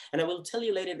features. And I will tell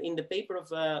you later in the paper of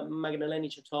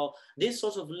Magdalenic et al., these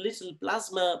sorts of little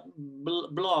plasma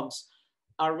blobs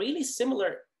are really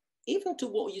similar even to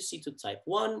what you see to type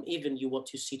 1, even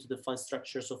what you see to the fine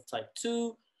structures of type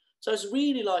 2. So it's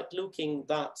really like looking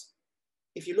that,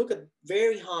 if you look at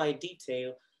very high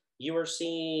detail, you are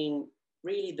seeing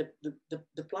really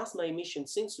the plasma emission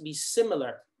seems to be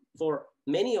similar for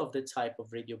many of the type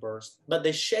of radio bursts, but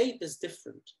the shape is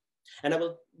different. And I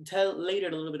will tell later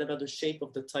a little bit about the shape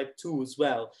of the type 2 as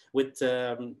well, with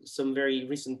some very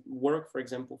recent work, for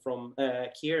example, from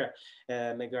Kira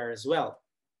Megar as well.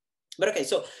 But okay,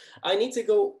 so I need to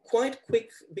go quite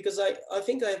quick because I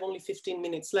think I have only 15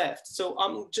 minutes left. So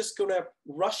I'm just gonna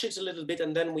rush it a little bit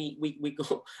and then we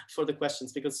go for the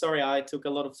questions, because sorry, I took a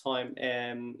lot of time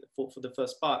for the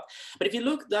first part. But if you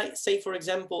look, say for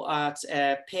example, at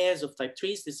pairs of type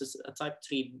 3s, this is a type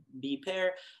 3b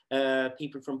pair,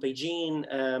 people from Beijing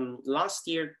last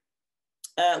year.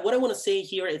 What I want to say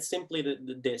here is simply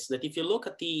that if you look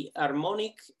at the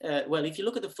harmonic, well, if you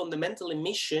look at the fundamental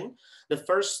emission, the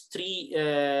first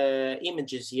 3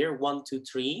 images here, 1, 2,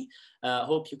 3,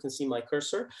 hope you can see my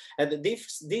cursor, and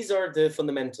these are the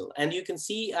fundamental, and you can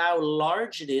see how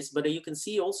large it is, but you can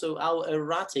see also how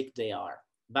erratic they are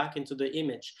back into the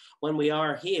image. When we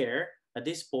are here at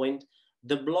this point,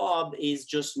 the blob is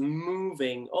just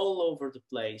moving all over the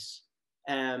place,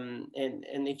 and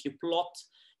if you plot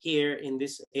here in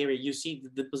this area, you see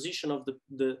the position of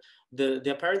the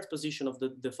apparent position of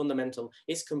the fundamental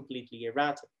is completely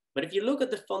erratic. But if you look at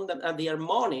the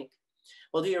harmonic,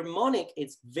 well, the harmonic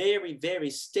is very, very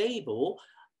stable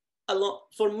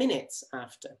for minutes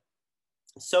after.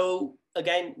 So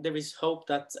again, there is hope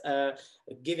that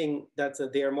given that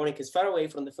the harmonic is far away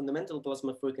from the fundamental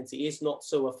plasma frequency, is not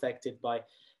so affected by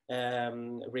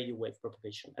radio wave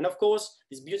propagation. And of course,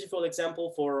 this beautiful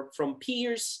example from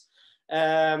Pierce.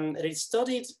 They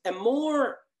studied a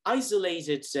more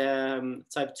isolated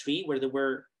type 3, where there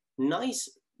were nice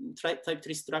type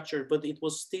 3 structure, but it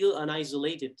was still an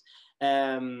isolated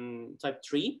type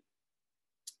 3.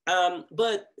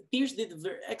 But Pierce did a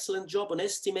very excellent job on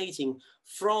estimating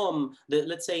from the,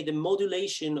 let's say, the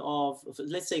modulation of,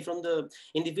 let's say, from the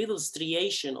individual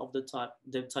striation of the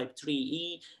type 3.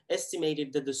 He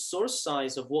estimated that the source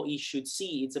size of what he should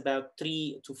see, it's about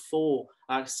 3 to 4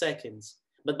 arcseconds.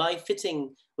 But by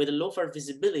fitting with the LOFAR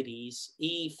visibilities,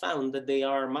 he found that they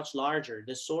are much larger.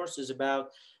 The source is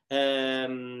about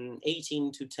 18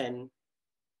 to 10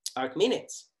 arc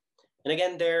minutes. And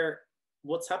again,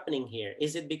 what's happening here?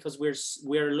 Is it because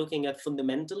we're looking at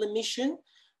fundamental emission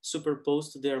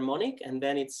superposed to the harmonic, and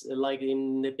then it's like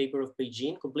in the paper of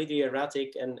Beijing, completely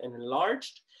erratic and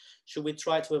enlarged? Should we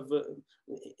try to have,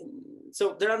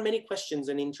 so there are many questions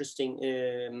and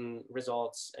interesting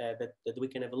results that we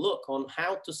can have a look on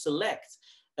how to select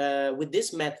with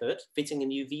this method, fitting a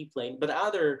UV plane, but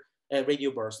other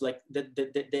radio bursts, like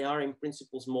they are in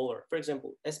principle smaller, for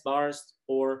example, S-bars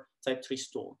or type 3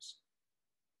 storms.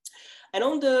 And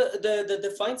on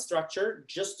the fine structure,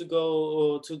 just to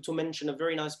go to mention a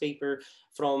very nice paper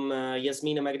from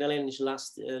Yasmina Magdalenic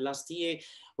last year,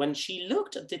 when she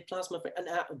looked at the plasma, and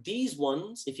these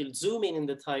ones, if you zoom in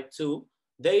the type 2,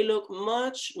 they look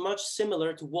much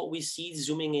similar to what we see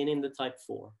zooming in the type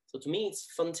 4. So to me, it's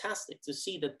fantastic to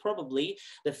see that probably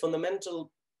the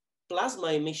fundamental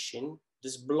plasma emission,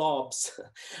 these blobs,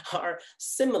 are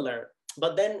similar,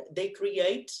 but then they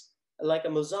create, like a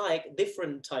mosaic,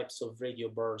 different types of radio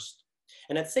burst.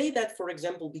 And I'd say that, for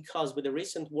example, because with the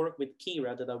recent work with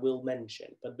Kira that I will mention,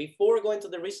 but before going to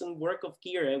the recent work of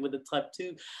Kira with the type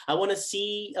 2, I want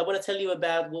to tell you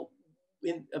about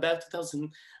about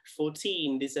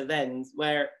 2014, this event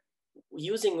where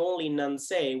using only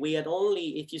Nansei, we had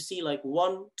only, if you see, like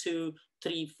 1, 2,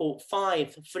 3, 4,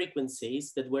 5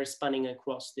 frequencies that were spanning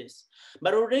across this.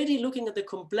 But already looking at the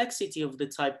complexity of the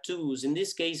type 2s, in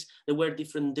this case, there were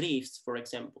different drifts, for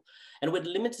example. And with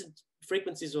limited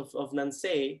frequencies of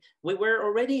Nansei, we were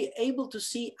already able to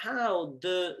see how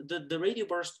the radio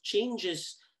burst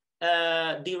changes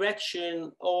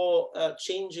direction or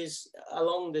changes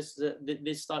along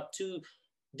this type 2,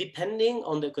 depending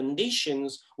on the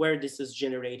conditions where this is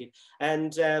generated.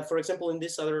 And for example, in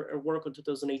this other work of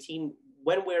 2018,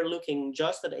 when we're looking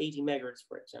just at 80 megahertz,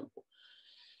 for example,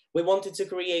 we wanted to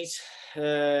create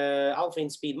alpha in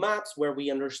speed maps where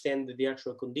we understand the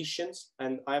actual conditions.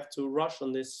 And I have to rush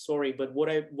on this, sorry, but what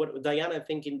Diana, I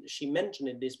think she mentioned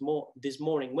it this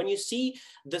morning, when you see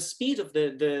the speed of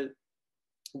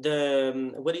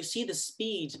when you see the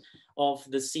speed of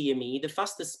the CME, the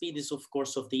fastest speed is of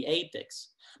course of the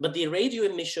apex, but the radio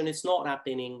emission is not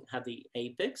happening at the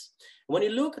apex. When you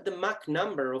look at the Mach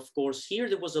number, of course, here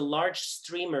there was a large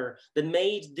streamer that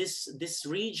made this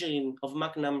region of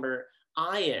Mach number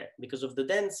higher because of the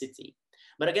density.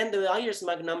 But again, the highest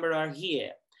Mach number are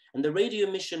here, and the radio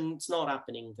emission is not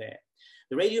happening there.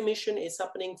 The radio emission is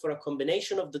happening for a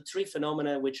combination of the 3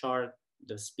 phenomena, which are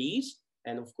the speed,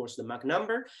 and of course the Mach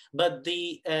number, but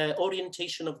the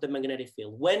orientation of the magnetic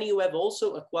field. When you have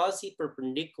also a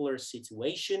quasi-perpendicular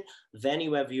situation, then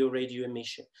you have your radio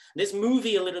emission. This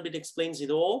movie a little bit explains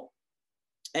it all.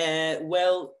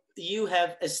 Well, you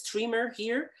have a streamer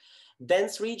here,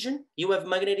 dense region, you have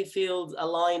magnetic field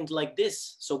aligned like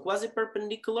this, so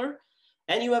quasi-perpendicular,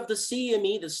 and you have the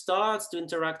CME that starts to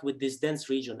interact with this dense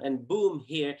region, and boom,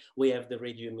 here we have the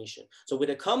radio emission. So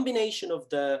with a combination of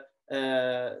the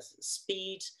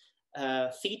speed,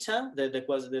 theta,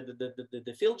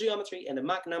 the field geometry, and the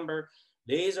Mach number,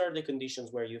 these are the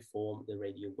conditions where you form the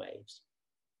radio waves.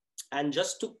 And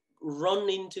just to run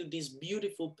into this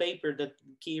beautiful paper that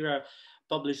Kira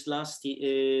published last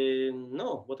year,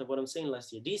 no, what I'm saying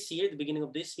last year, this year, the beginning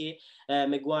of this year,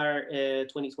 McGuire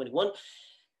 2021,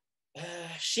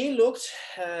 she looked,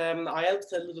 I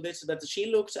helped a little bit, but she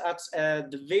looked at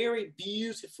the very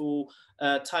beautiful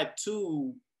type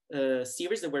 2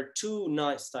 series. There were 2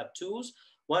 nice type 2s.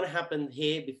 One happened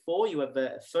here before. You have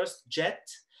a first jet,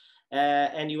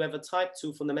 and you have a type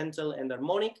 2 fundamental and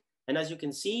harmonic. And as you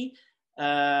can see,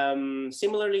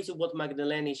 similarly to what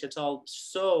Magdalenic et al.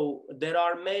 So there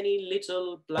are many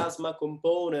little plasma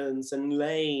components and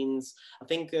lanes. I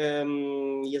think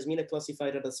Yasmina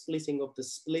classified it as splitting of the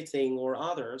splitting or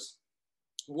others.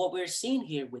 What we're seeing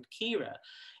here with Kira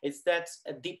is that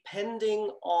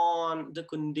depending on the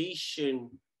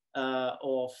condition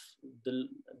of the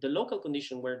local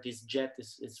condition where this jet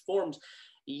is formed,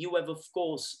 you have, of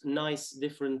course, nice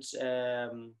different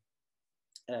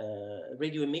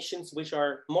radio emissions, which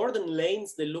are more than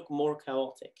lanes, they look more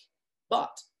chaotic.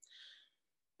 But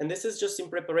And this is just in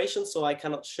preparation, so I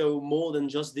cannot show more than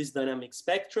just this dynamic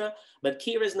spectra. But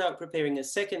Kira is now preparing a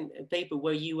second paper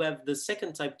where you have the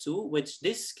second type 2, which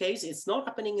this case, it's not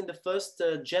happening in the first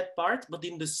jet part, but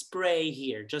in the spray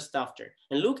here, just after.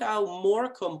 And look how more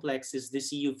complex is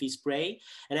this EUV spray,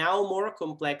 and how more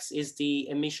complex is the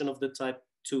emission of the type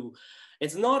 2.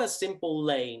 It's not a simple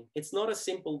lane. It's not a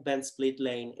simple band split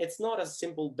lane. It's not a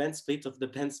simple band split of the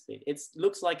band split. It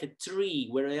looks like a tree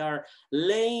where there are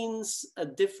lanes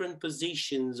at different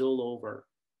positions all over,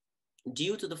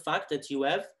 due to the fact that you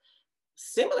have,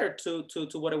 similar to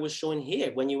what I was showing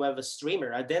here, when you have a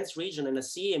streamer, a dense region and a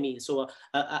CME, so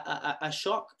a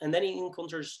shock, and then it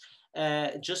encounters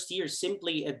just here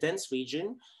simply a dense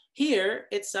region. Here,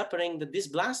 it's happening that this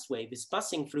blast wave is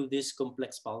passing through this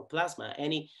complex plasma,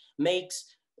 and it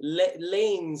makes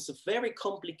lanes, very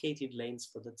complicated lanes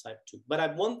for the type 2. But I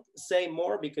won't say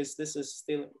more because this is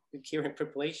still here in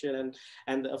preparation,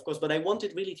 and of course, but I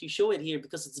wanted really to show it here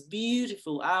because it's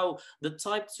beautiful how the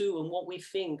type 2 and what we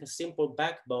think a simple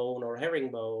backbone or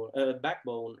herringbone,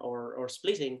 backbone or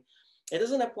splitting, it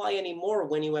doesn't apply anymore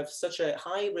when you have such a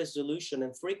high resolution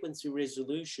and frequency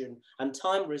resolution and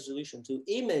time resolution to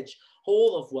image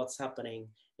all of what's happening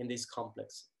in these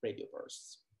complex radio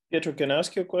bursts. Pietro, can I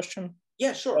ask you a question?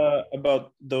 Yeah, sure.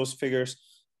 About those figures.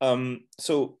 From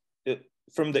the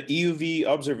EUV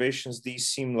observations, these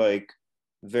seem like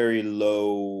very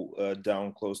low,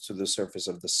 down close to the surface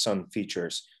of the sun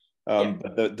features.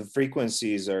 But the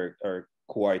frequencies are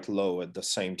quite low at the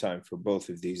same time for both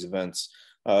of these events.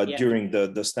 During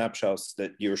the snapshots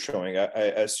that you're showing, I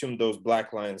assume those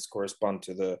black lines correspond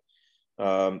to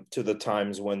the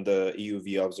times when the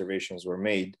EUV observations were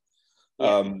made.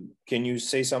 Can you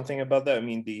say something about that? I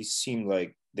mean, these seem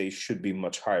like they should be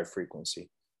much higher frequency.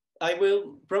 I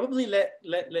will probably let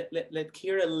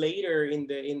Kira later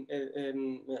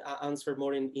answer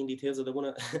more in details. I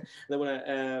don't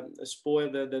wanna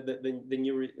spoil the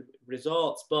new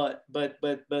results, but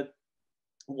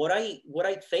what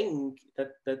I think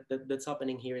that's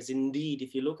happening here is indeed,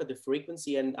 if you look at the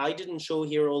frequency, and I didn't show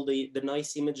here all the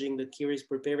nice imaging that Kira is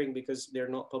preparing because they're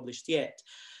not published yet,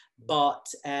 but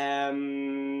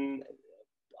I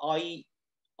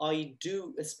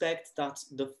do expect that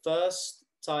the first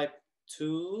type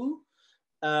 2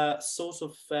 sort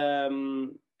of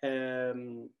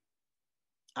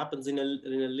happens in a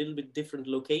little bit different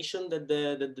location than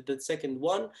the second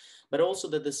one, but also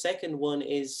that the second one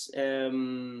is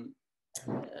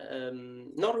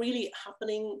not really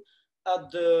happening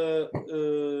at the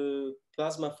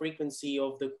plasma frequency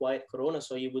of the quiet corona.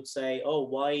 So you would say, oh,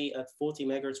 why at 40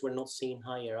 megahertz we're not seeing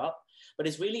higher up? But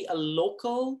it's really a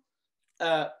local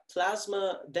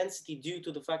plasma density due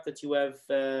to the fact that you have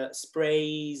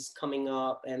sprays coming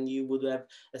up, and you would have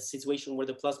a situation where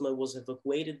the plasma was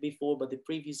evacuated before, but the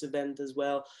previous event as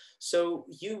well. So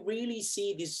you really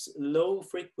see these low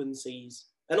frequencies.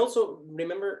 And also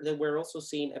remember that we're also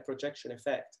seeing a projection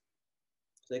effect.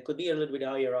 So they could be a little bit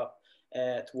higher up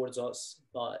towards us,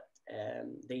 but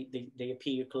they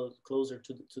appear closer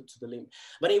to the limb.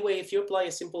 But anyway, if you apply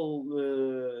a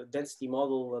simple density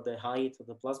model of the height of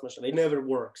the plasma shell, it never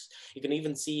works. You can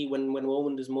even see when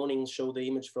Owen this morning showed the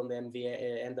image from the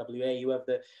NWA, you have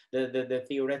the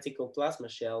theoretical plasma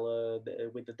shell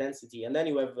with the density, and then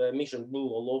you have emission blue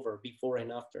all over before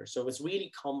and after. So it's really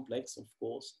complex, of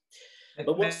course.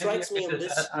 But what strikes me on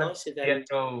this nice event,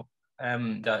 Pietro,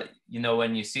 that, you know,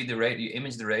 when you see the radio,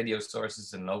 image the radio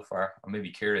sources in LOFAR, or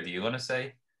maybe Kira, do you want to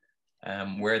say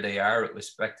where they are with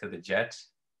respect to the jet?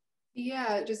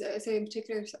 Yeah, just I say in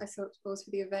particular, I suppose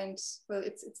for the event, well,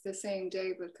 it's the same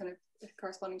day, but kind of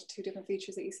corresponding to two different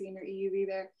features that you see in your EUV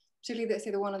there. Particularly, say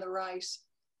the one on the right,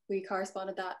 we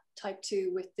corresponded that type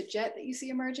 2 with the jet that you see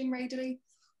emerging radially.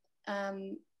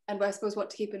 And I suppose what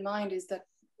to keep in mind is that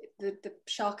the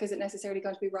shock isn't necessarily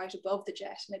going to be right above the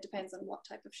jet, and it depends on what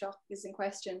type of shock is in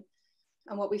question.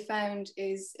 And what we found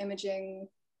is imaging,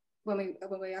 when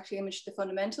we actually imaged the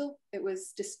fundamental, it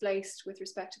was displaced with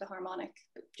respect to the harmonic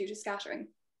due to scattering.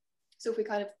 So if we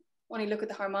kind of only look at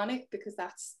the harmonic, because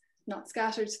that's not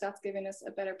scattered, so that's giving us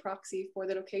a better proxy for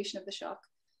the location of the shock.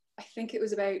 I think it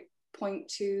was about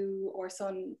 0.2 or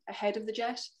so ahead of the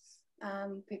jet,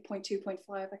 0.2, 0.5,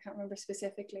 I can't remember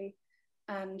specifically,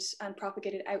 and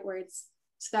propagated outwards.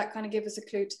 So that kind of gave us a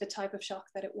clue to the type of shock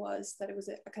that it was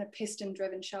a kind of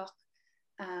piston-driven shock.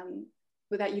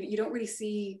 With that, you don't really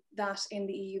see that in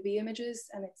the EUV images,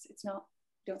 and it's not,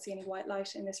 you don't see any white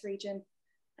light in this region.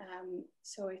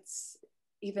 So it's,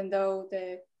 even though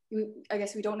I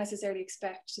guess we don't necessarily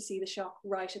expect to see the shock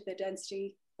right at the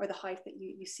density or the height that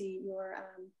you see your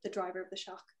the driver of the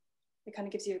shock. It kind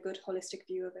of gives you a good holistic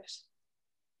view of it.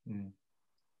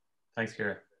 Thanks,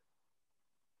 Kira.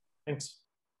 Thanks.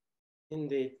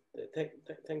 Indeed.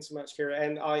 Thanks so much, Kira.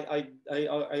 And I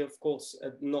of course,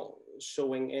 not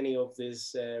showing any of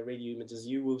these radio images.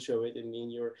 You will show it in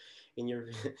your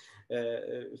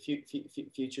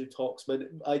future talks. But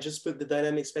I just put the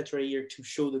dynamic spectra here to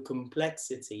show the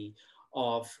complexity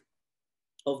of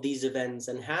these events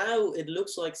and how it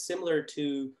looks like similar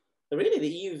to really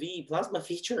the EUV plasma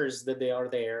features that they are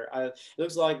there. It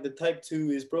looks like the type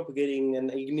 2 is propagating and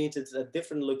ignited at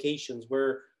different locations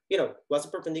where, you know, what's a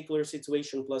perpendicular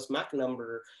situation plus Mach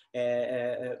number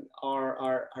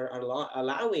are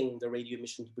allowing the radio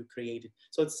emission to be created.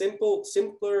 So it's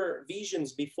simpler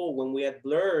visions before when we had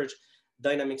blurred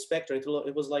dynamic spectra.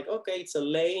 It was like, okay, it's a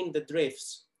lane that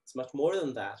drifts. It's much more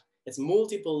than that. It's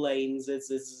multiple lanes.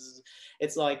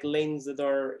 It's like lanes that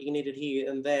are ignited here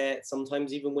and there.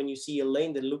 Sometimes even when you see a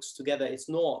lane that looks together, it's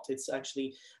not. It's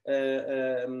actually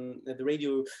the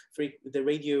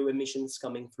radio emissions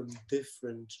coming from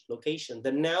different locations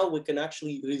that now we can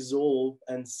actually resolve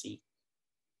and see.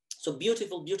 So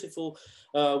beautiful, beautiful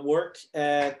work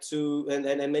and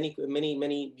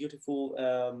many beautiful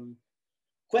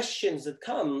questions that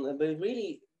come. But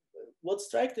really, what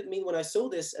struck me when I saw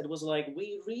this, it was like,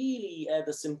 we really had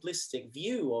a simplistic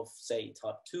view of, say,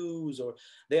 type 2s, or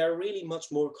they are really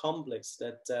much more complex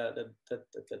than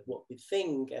what we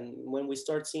think. And when we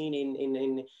start seeing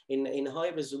in high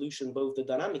resolution, both the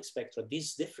dynamic spectra,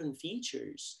 these different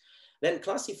features, then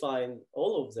classifying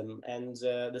all of them, and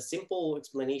the simple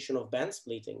explanation of band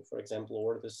splitting, for example,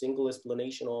 or the single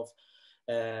explanation of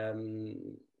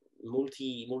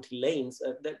multi lanes,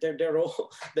 they're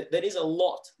all there is a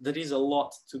lot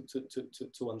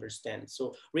to understand.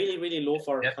 So really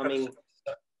LOFAR coming.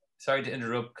 Sorry to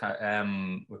interrupt,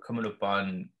 we're coming up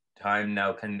on time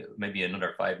now. Can maybe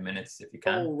another 5 minutes if you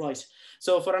can? Oh, right.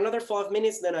 So for another 5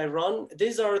 minutes, then I run.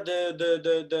 These are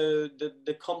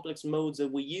the complex modes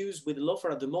that we use with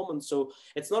LOFAR at the moment. So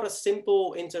it's not a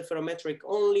simple interferometric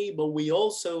only, but we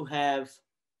also have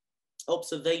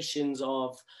observations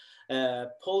of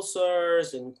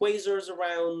pulsars and quasars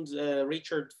around.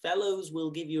 Richard Fellows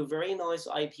will give you a very nice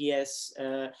IPS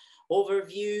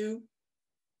overview.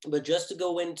 But just to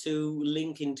go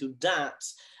link into that,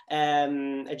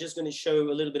 I'm just going to show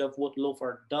a little bit of what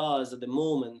LOFAR does at the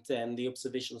moment and the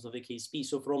observations of the KSP.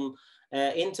 So from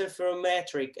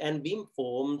interferometric and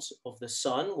beamformed of the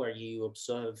sun, where you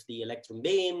observe the electron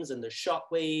beams and the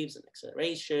shock waves and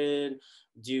acceleration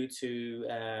due to,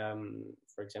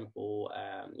 for example,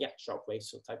 shock waves,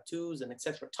 so type 2s and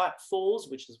etc. Type 4s,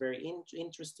 which is very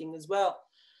interesting as well.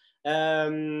 But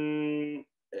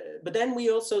then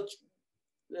we also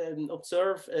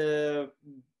observe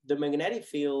the magnetic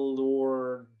field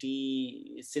or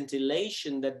the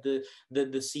scintillation that the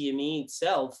CME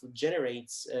itself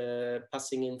generates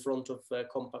passing in front of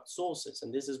compact sources.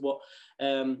 And this is what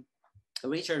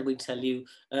Richard will tell you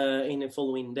in the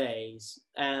following days.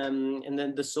 And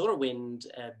then the solar wind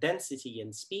density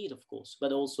and speed, of course,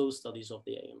 but also studies of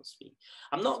the ionosphere.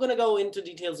 I'm not going to go into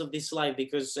details of this slide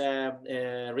because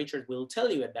Richard will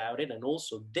tell you about it, and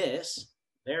also this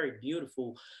very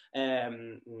beautiful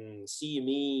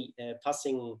CME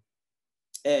passing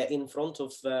in front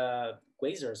of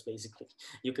quasars, basically.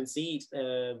 You can see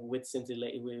it with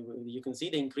scintillation. You can see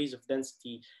the increase of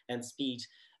density and speed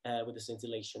with the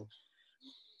scintillation.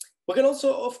 We can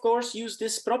also, of course, use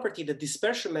this property, the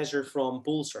dispersion measure from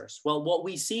pulsars. Well, what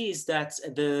we see is that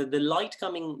the light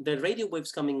coming, the radio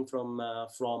waves coming from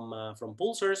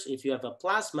pulsars, if you have a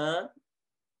plasma,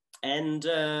 and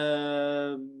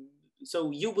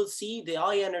so you will see the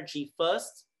high energy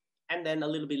first, and then a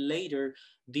little bit later,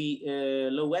 the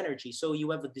low energy. So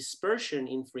you have a dispersion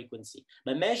in frequency.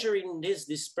 By measuring this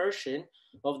dispersion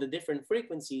of the different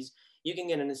frequencies, you can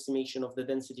get an estimation of the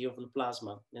density of the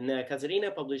plasma. And Katerina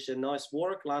published a nice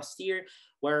work last year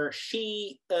where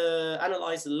she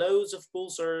analyzed loads of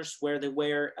pulsars where they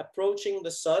were approaching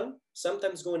the sun,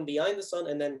 sometimes going behind the sun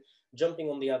and then jumping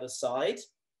on the other side,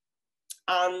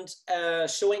 and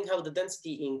showing how the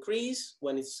density increase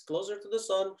when it's closer to the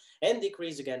sun and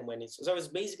decrease again when it's, so it's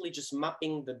basically just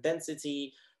mapping the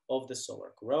density of the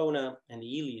solar corona and the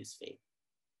heliosphere.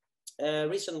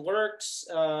 Recent works,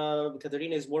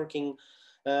 Katerina is working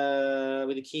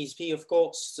with the KSP, of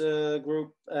course,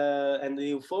 group and the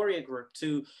Euphoria group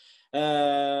to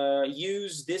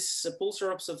use this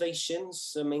pulsar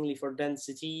observations mainly for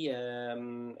density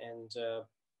and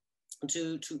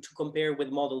to compare with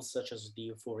models such as the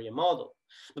Euphoria model.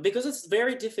 But because it's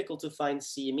very difficult to find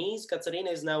CMEs,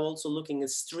 Katerina is now also looking at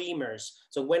streamers.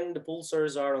 So when the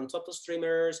pulsars are on top of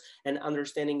streamers and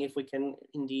understanding if we can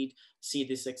indeed see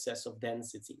this excess of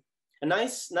density. A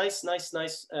nice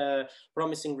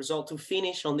promising result to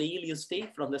finish on the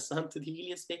heliosphere, from the sun to the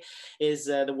heliosphere, is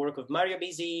the work of Mario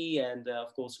Bisi and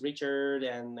of course Richard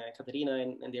and Katerina,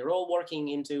 and they're all working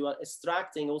into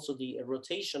extracting also the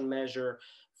rotation measure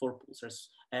for pulsars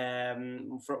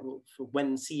for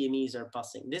when CMEs are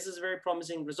passing. This is a very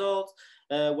promising result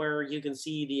where you can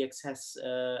see the excess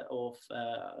of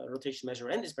rotation measure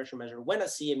and dispersion measure when a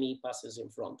CME passes in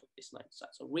front of this line of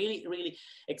sight. So really, really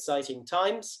exciting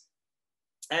times.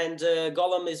 And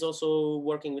Gollum is also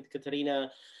working with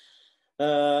Katerina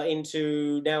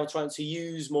into now trying to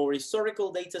use more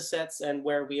historical data sets, and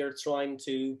where we are trying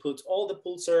to put all the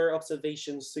pulsar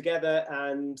observations together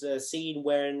and seeing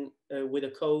when with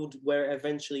a code where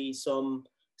eventually some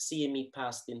CME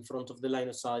passed in front of the line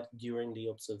of sight during the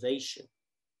observation.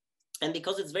 And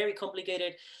because it's very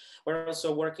complicated, we're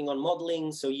also working on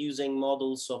modeling, so using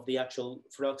models of the actual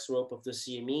flux rope of the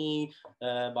CME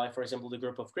by, for example, the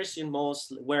group of Christian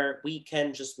Moss, where we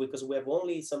can just, because we have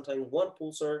only sometimes one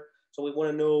pulsar, so we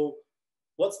want to know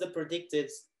what's the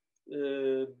predicted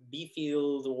B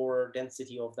field or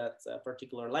density of that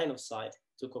particular line of sight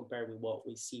to compare with what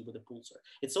we see with the pulsar.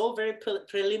 It's all very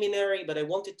preliminary, but I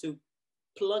wanted to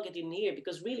plug it in here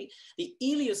because really the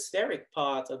heliospheric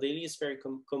part of the heliospheric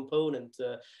component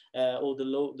or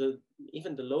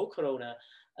even the low corona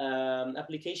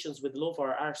applications with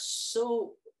LOFAR are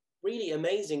so really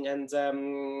amazing. And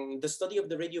the study of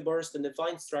the radio burst and the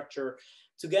fine structure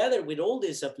together with all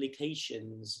these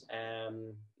applications,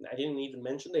 I didn't even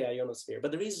mention the ionosphere,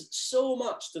 but there is so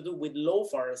much to do with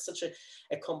LOFAR. It's such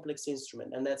a complex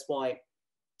instrument, and that's why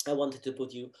I wanted to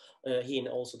put you here in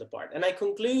also the part. And I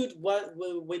conclude with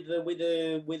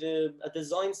a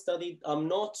design study. I'm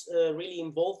not really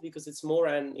involved because it's more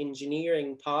an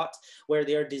engineering part where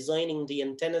they are designing the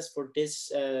antennas for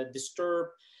this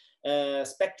disturbed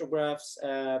spectrographs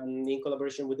in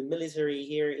collaboration with the military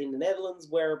here in the Netherlands,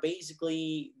 where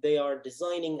basically they are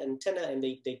designing antenna, and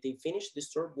they finished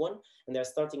Disturb 1 and they're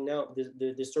starting now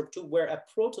the Disturb 2, where a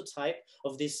prototype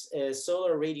of this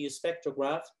solar radio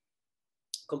spectrograph,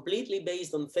 completely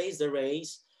based on phased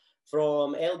arrays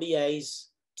from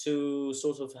LBAs to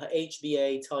sort of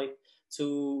HBA type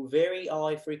to very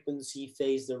high frequency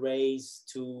phased arrays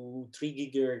to 3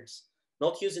 gigahertz.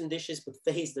 Not using dishes, but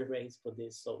phased arrays for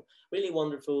this. So really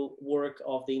wonderful work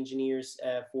of the engineers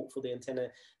for the antenna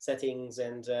settings,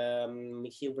 and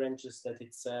Michiel Brentjes that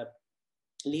it's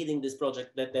leading this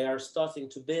project, that they are starting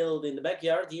to build in the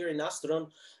backyard here in ASTRON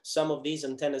some of these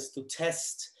antennas to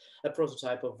test a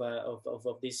prototype of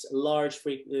this large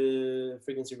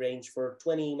frequency range for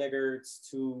 20 megahertz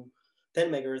to 10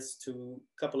 megahertz to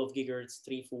a couple of gigahertz,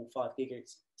 3, 4, 5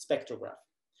 gigahertz spectrograph.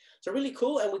 So really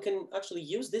cool, and we can actually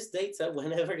use this data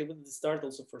whenever it would start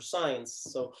also for science.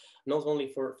 So not only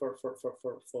for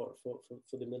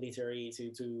the military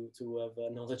to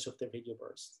have knowledge of the radio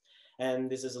bursts. And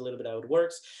this is a little bit how it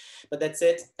works, but that's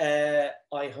it.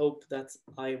 I hope that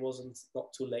I wasn't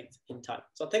not too late in time.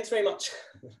 So thanks very much.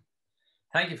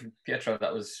 Thank you, Pietro.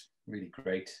 That was really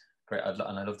great. Great, and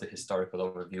I love the historical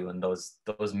overview, and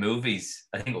those movies.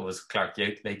 I think it was Clark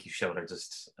Lake you showed are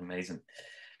just amazing.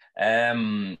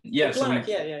 Yeah, so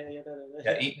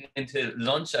eating into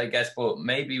lunch, I guess, but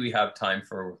maybe we have time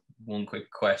for one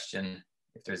quick question,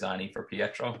 if there's any for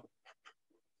Pietro.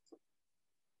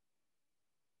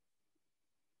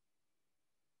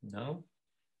 No.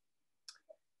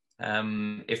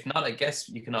 If not, I guess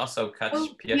you can also catch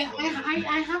Pietro. Yeah,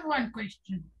 I have one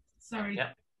question. Sorry.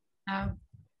 Yeah.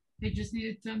 They just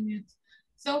needed to unmute.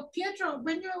 So Pietro,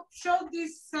 when you showed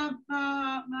this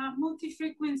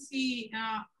multi-frequency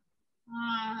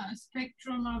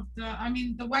spectrum of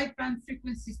the wideband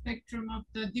frequency spectrum of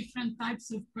the different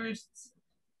types of bursts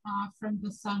from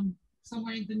the sun,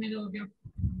 somewhere in the middle of your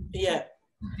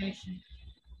presentation.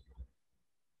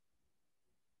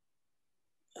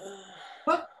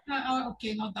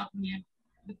 Okay, not that one yet.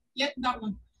 But yet that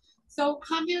one. So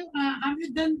have you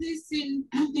done this in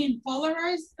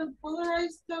polarized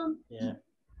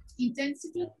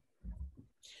intensity?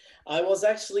 I was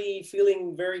actually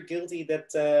feeling very guilty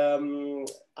that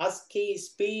as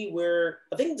KSP, where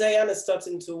I think Diana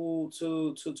starting to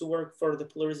work for the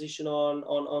polarization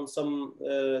on some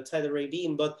tidal array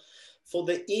beam, but for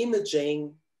the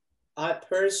imaging, I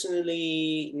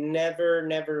personally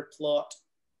never plot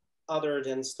other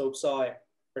than Stokes eye.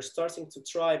 We're starting to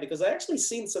try, because I actually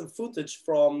seen some footage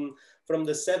from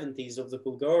the 70s of the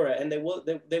Pulgora, and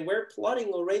they were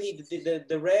plotting already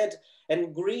the red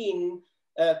and green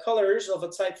colors of a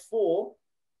type 4,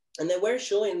 and they were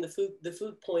showing the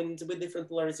food point with different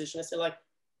polarization. I said, like,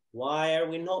 Why are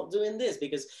we not doing this?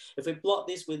 Because if we plot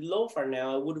this with LOFAR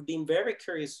now, I would have been very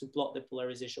curious to plot the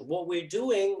polarization. What we're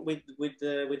doing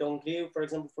with Ongliu, for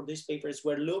example, for this paper, is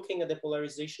we're looking at the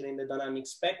polarization in the dynamic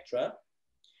spectra.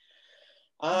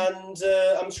 And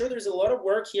I'm sure there's a lot of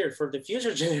work here for the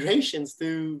future generations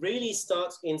to really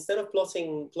start, instead of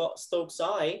plotting Stokes'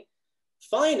 I,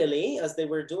 finally, as they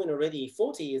were doing already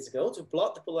 40 years ago, to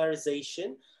plot the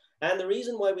polarization. And the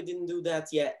reason why we didn't do that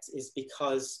yet is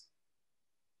because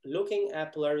looking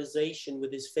at polarization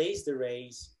with these phased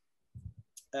arrays,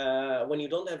 when you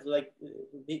don't have like,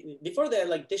 before they're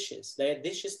like dishes, they had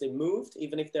dishes, they moved,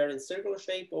 even if they're in circular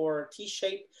shape or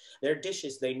T-shape, they're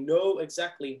dishes, they know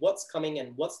exactly what's coming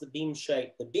and what's the beam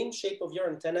shape. The beam shape of your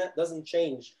antenna doesn't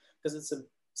change because it's a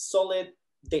solid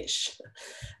dish.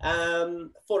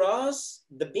 For us,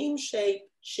 the beam shape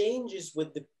changes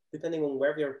with depending on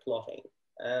where you're plotting,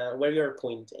 where you're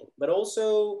pointing, but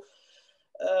also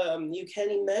you can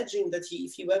imagine that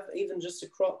if you have even just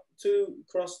two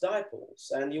cross dipoles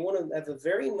and you want to have a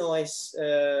very nice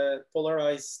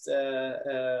polarized,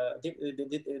 the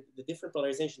different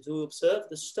polarization to observe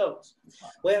the Stokes.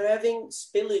 We're having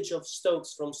spillage of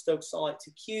Stokes from Stokes I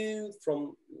to Q,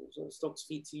 from Stokes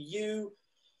V to U.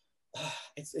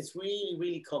 It's really,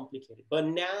 really complicated. But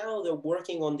now they're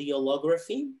working on the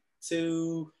holography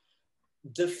to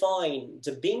define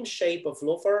the beam shape of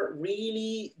LOFAR,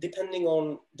 really depending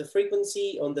on the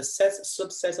frequency, on the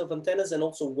subset of antennas, and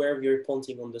also where you're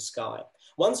pointing on the sky.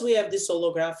 Once we have this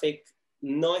holographic,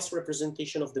 nice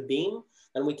representation of the beam,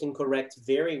 and we can correct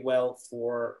very well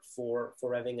for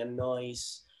having a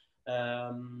nice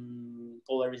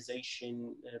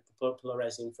polarization,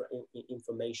 polarizing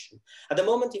information. At the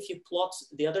moment, if you plot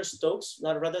the other Stokes,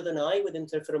 rather than I, with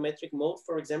interferometric mode,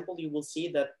 for example, you will see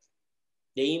that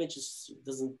the image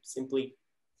doesn't simply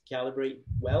calibrate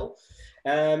well.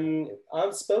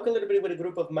 I've spoke a little bit with a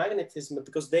group of magnetism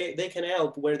because they can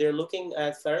help where they're looking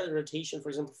at Faraday rotation, for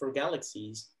example, for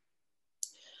galaxies.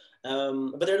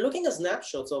 But they're looking at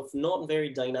snapshots of not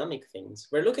very dynamic things.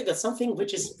 We're looking at something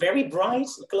which is very bright,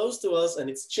 close to us, and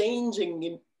it's changing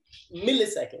in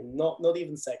milliseconds, not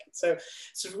even seconds. So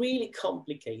it's really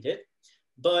complicated.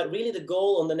 But really the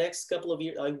goal on the next couple of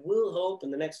years, I will hope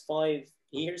in the next 5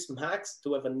 years max,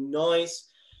 to have a nice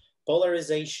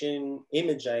polarization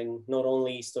imaging, not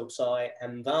only Stokes I,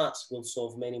 and that will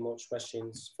solve many more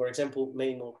questions. For example,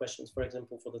 for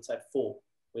example, for the type 4.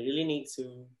 We really need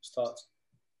to start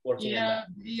working on that.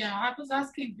 Yeah, I was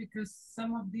asking because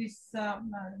some of these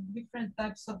different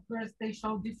types of bursts, they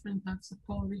show different types of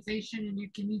polarization, and you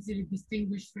can easily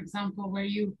distinguish, for example, where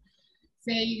you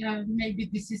say maybe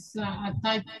this is a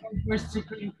type of burst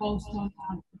superimposed on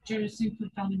a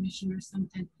gyrosynchrotron emission or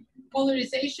something.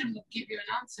 Polarization will give you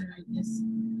an answer, I guess.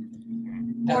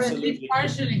 Or at least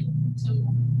partially. So.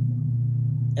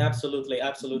 Absolutely,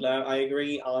 I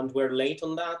agree, and we're late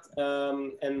on that.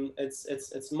 And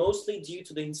it's mostly due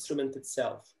to the instrument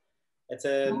itself. It's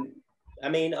I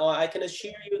mean, I can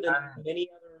assure you that any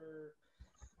other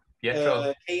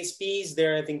Pietro, KSPs,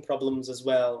 they're having problems as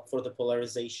well for the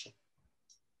polarization.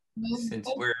 Since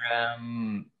we're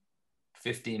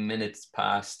 15 minutes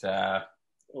past,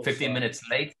 15 minutes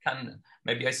late,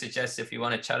 maybe I suggest if you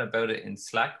want to chat about it in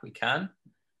Slack, we can,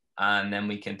 and then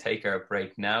we can take our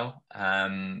break now.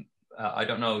 I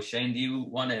don't know, Shane, do you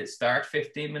want to start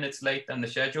 15 minutes late than the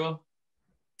schedule?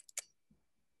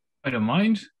 I don't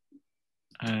mind.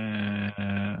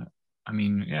 I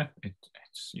mean, yeah, we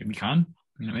can.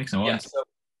 I mean, it makes no odds. So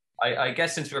I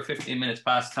guess since we're 15 minutes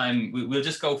past time, we'll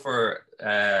just go for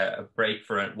a break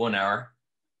for 1 hour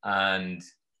and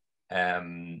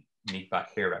meet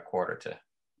back here at 1:45.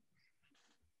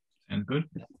 Sounds good.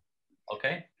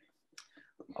 Okay.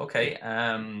 Okay.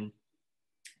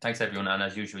 Thanks, everyone. And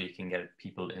as usual, you can get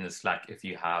people in the Slack if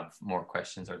you have more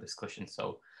questions or discussions.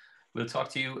 So we'll talk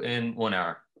to you in 1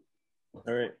 hour.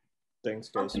 All right. Thanks,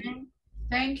 guys. Okay.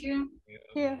 Thank you.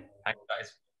 Yeah. Thanks,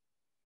 guys.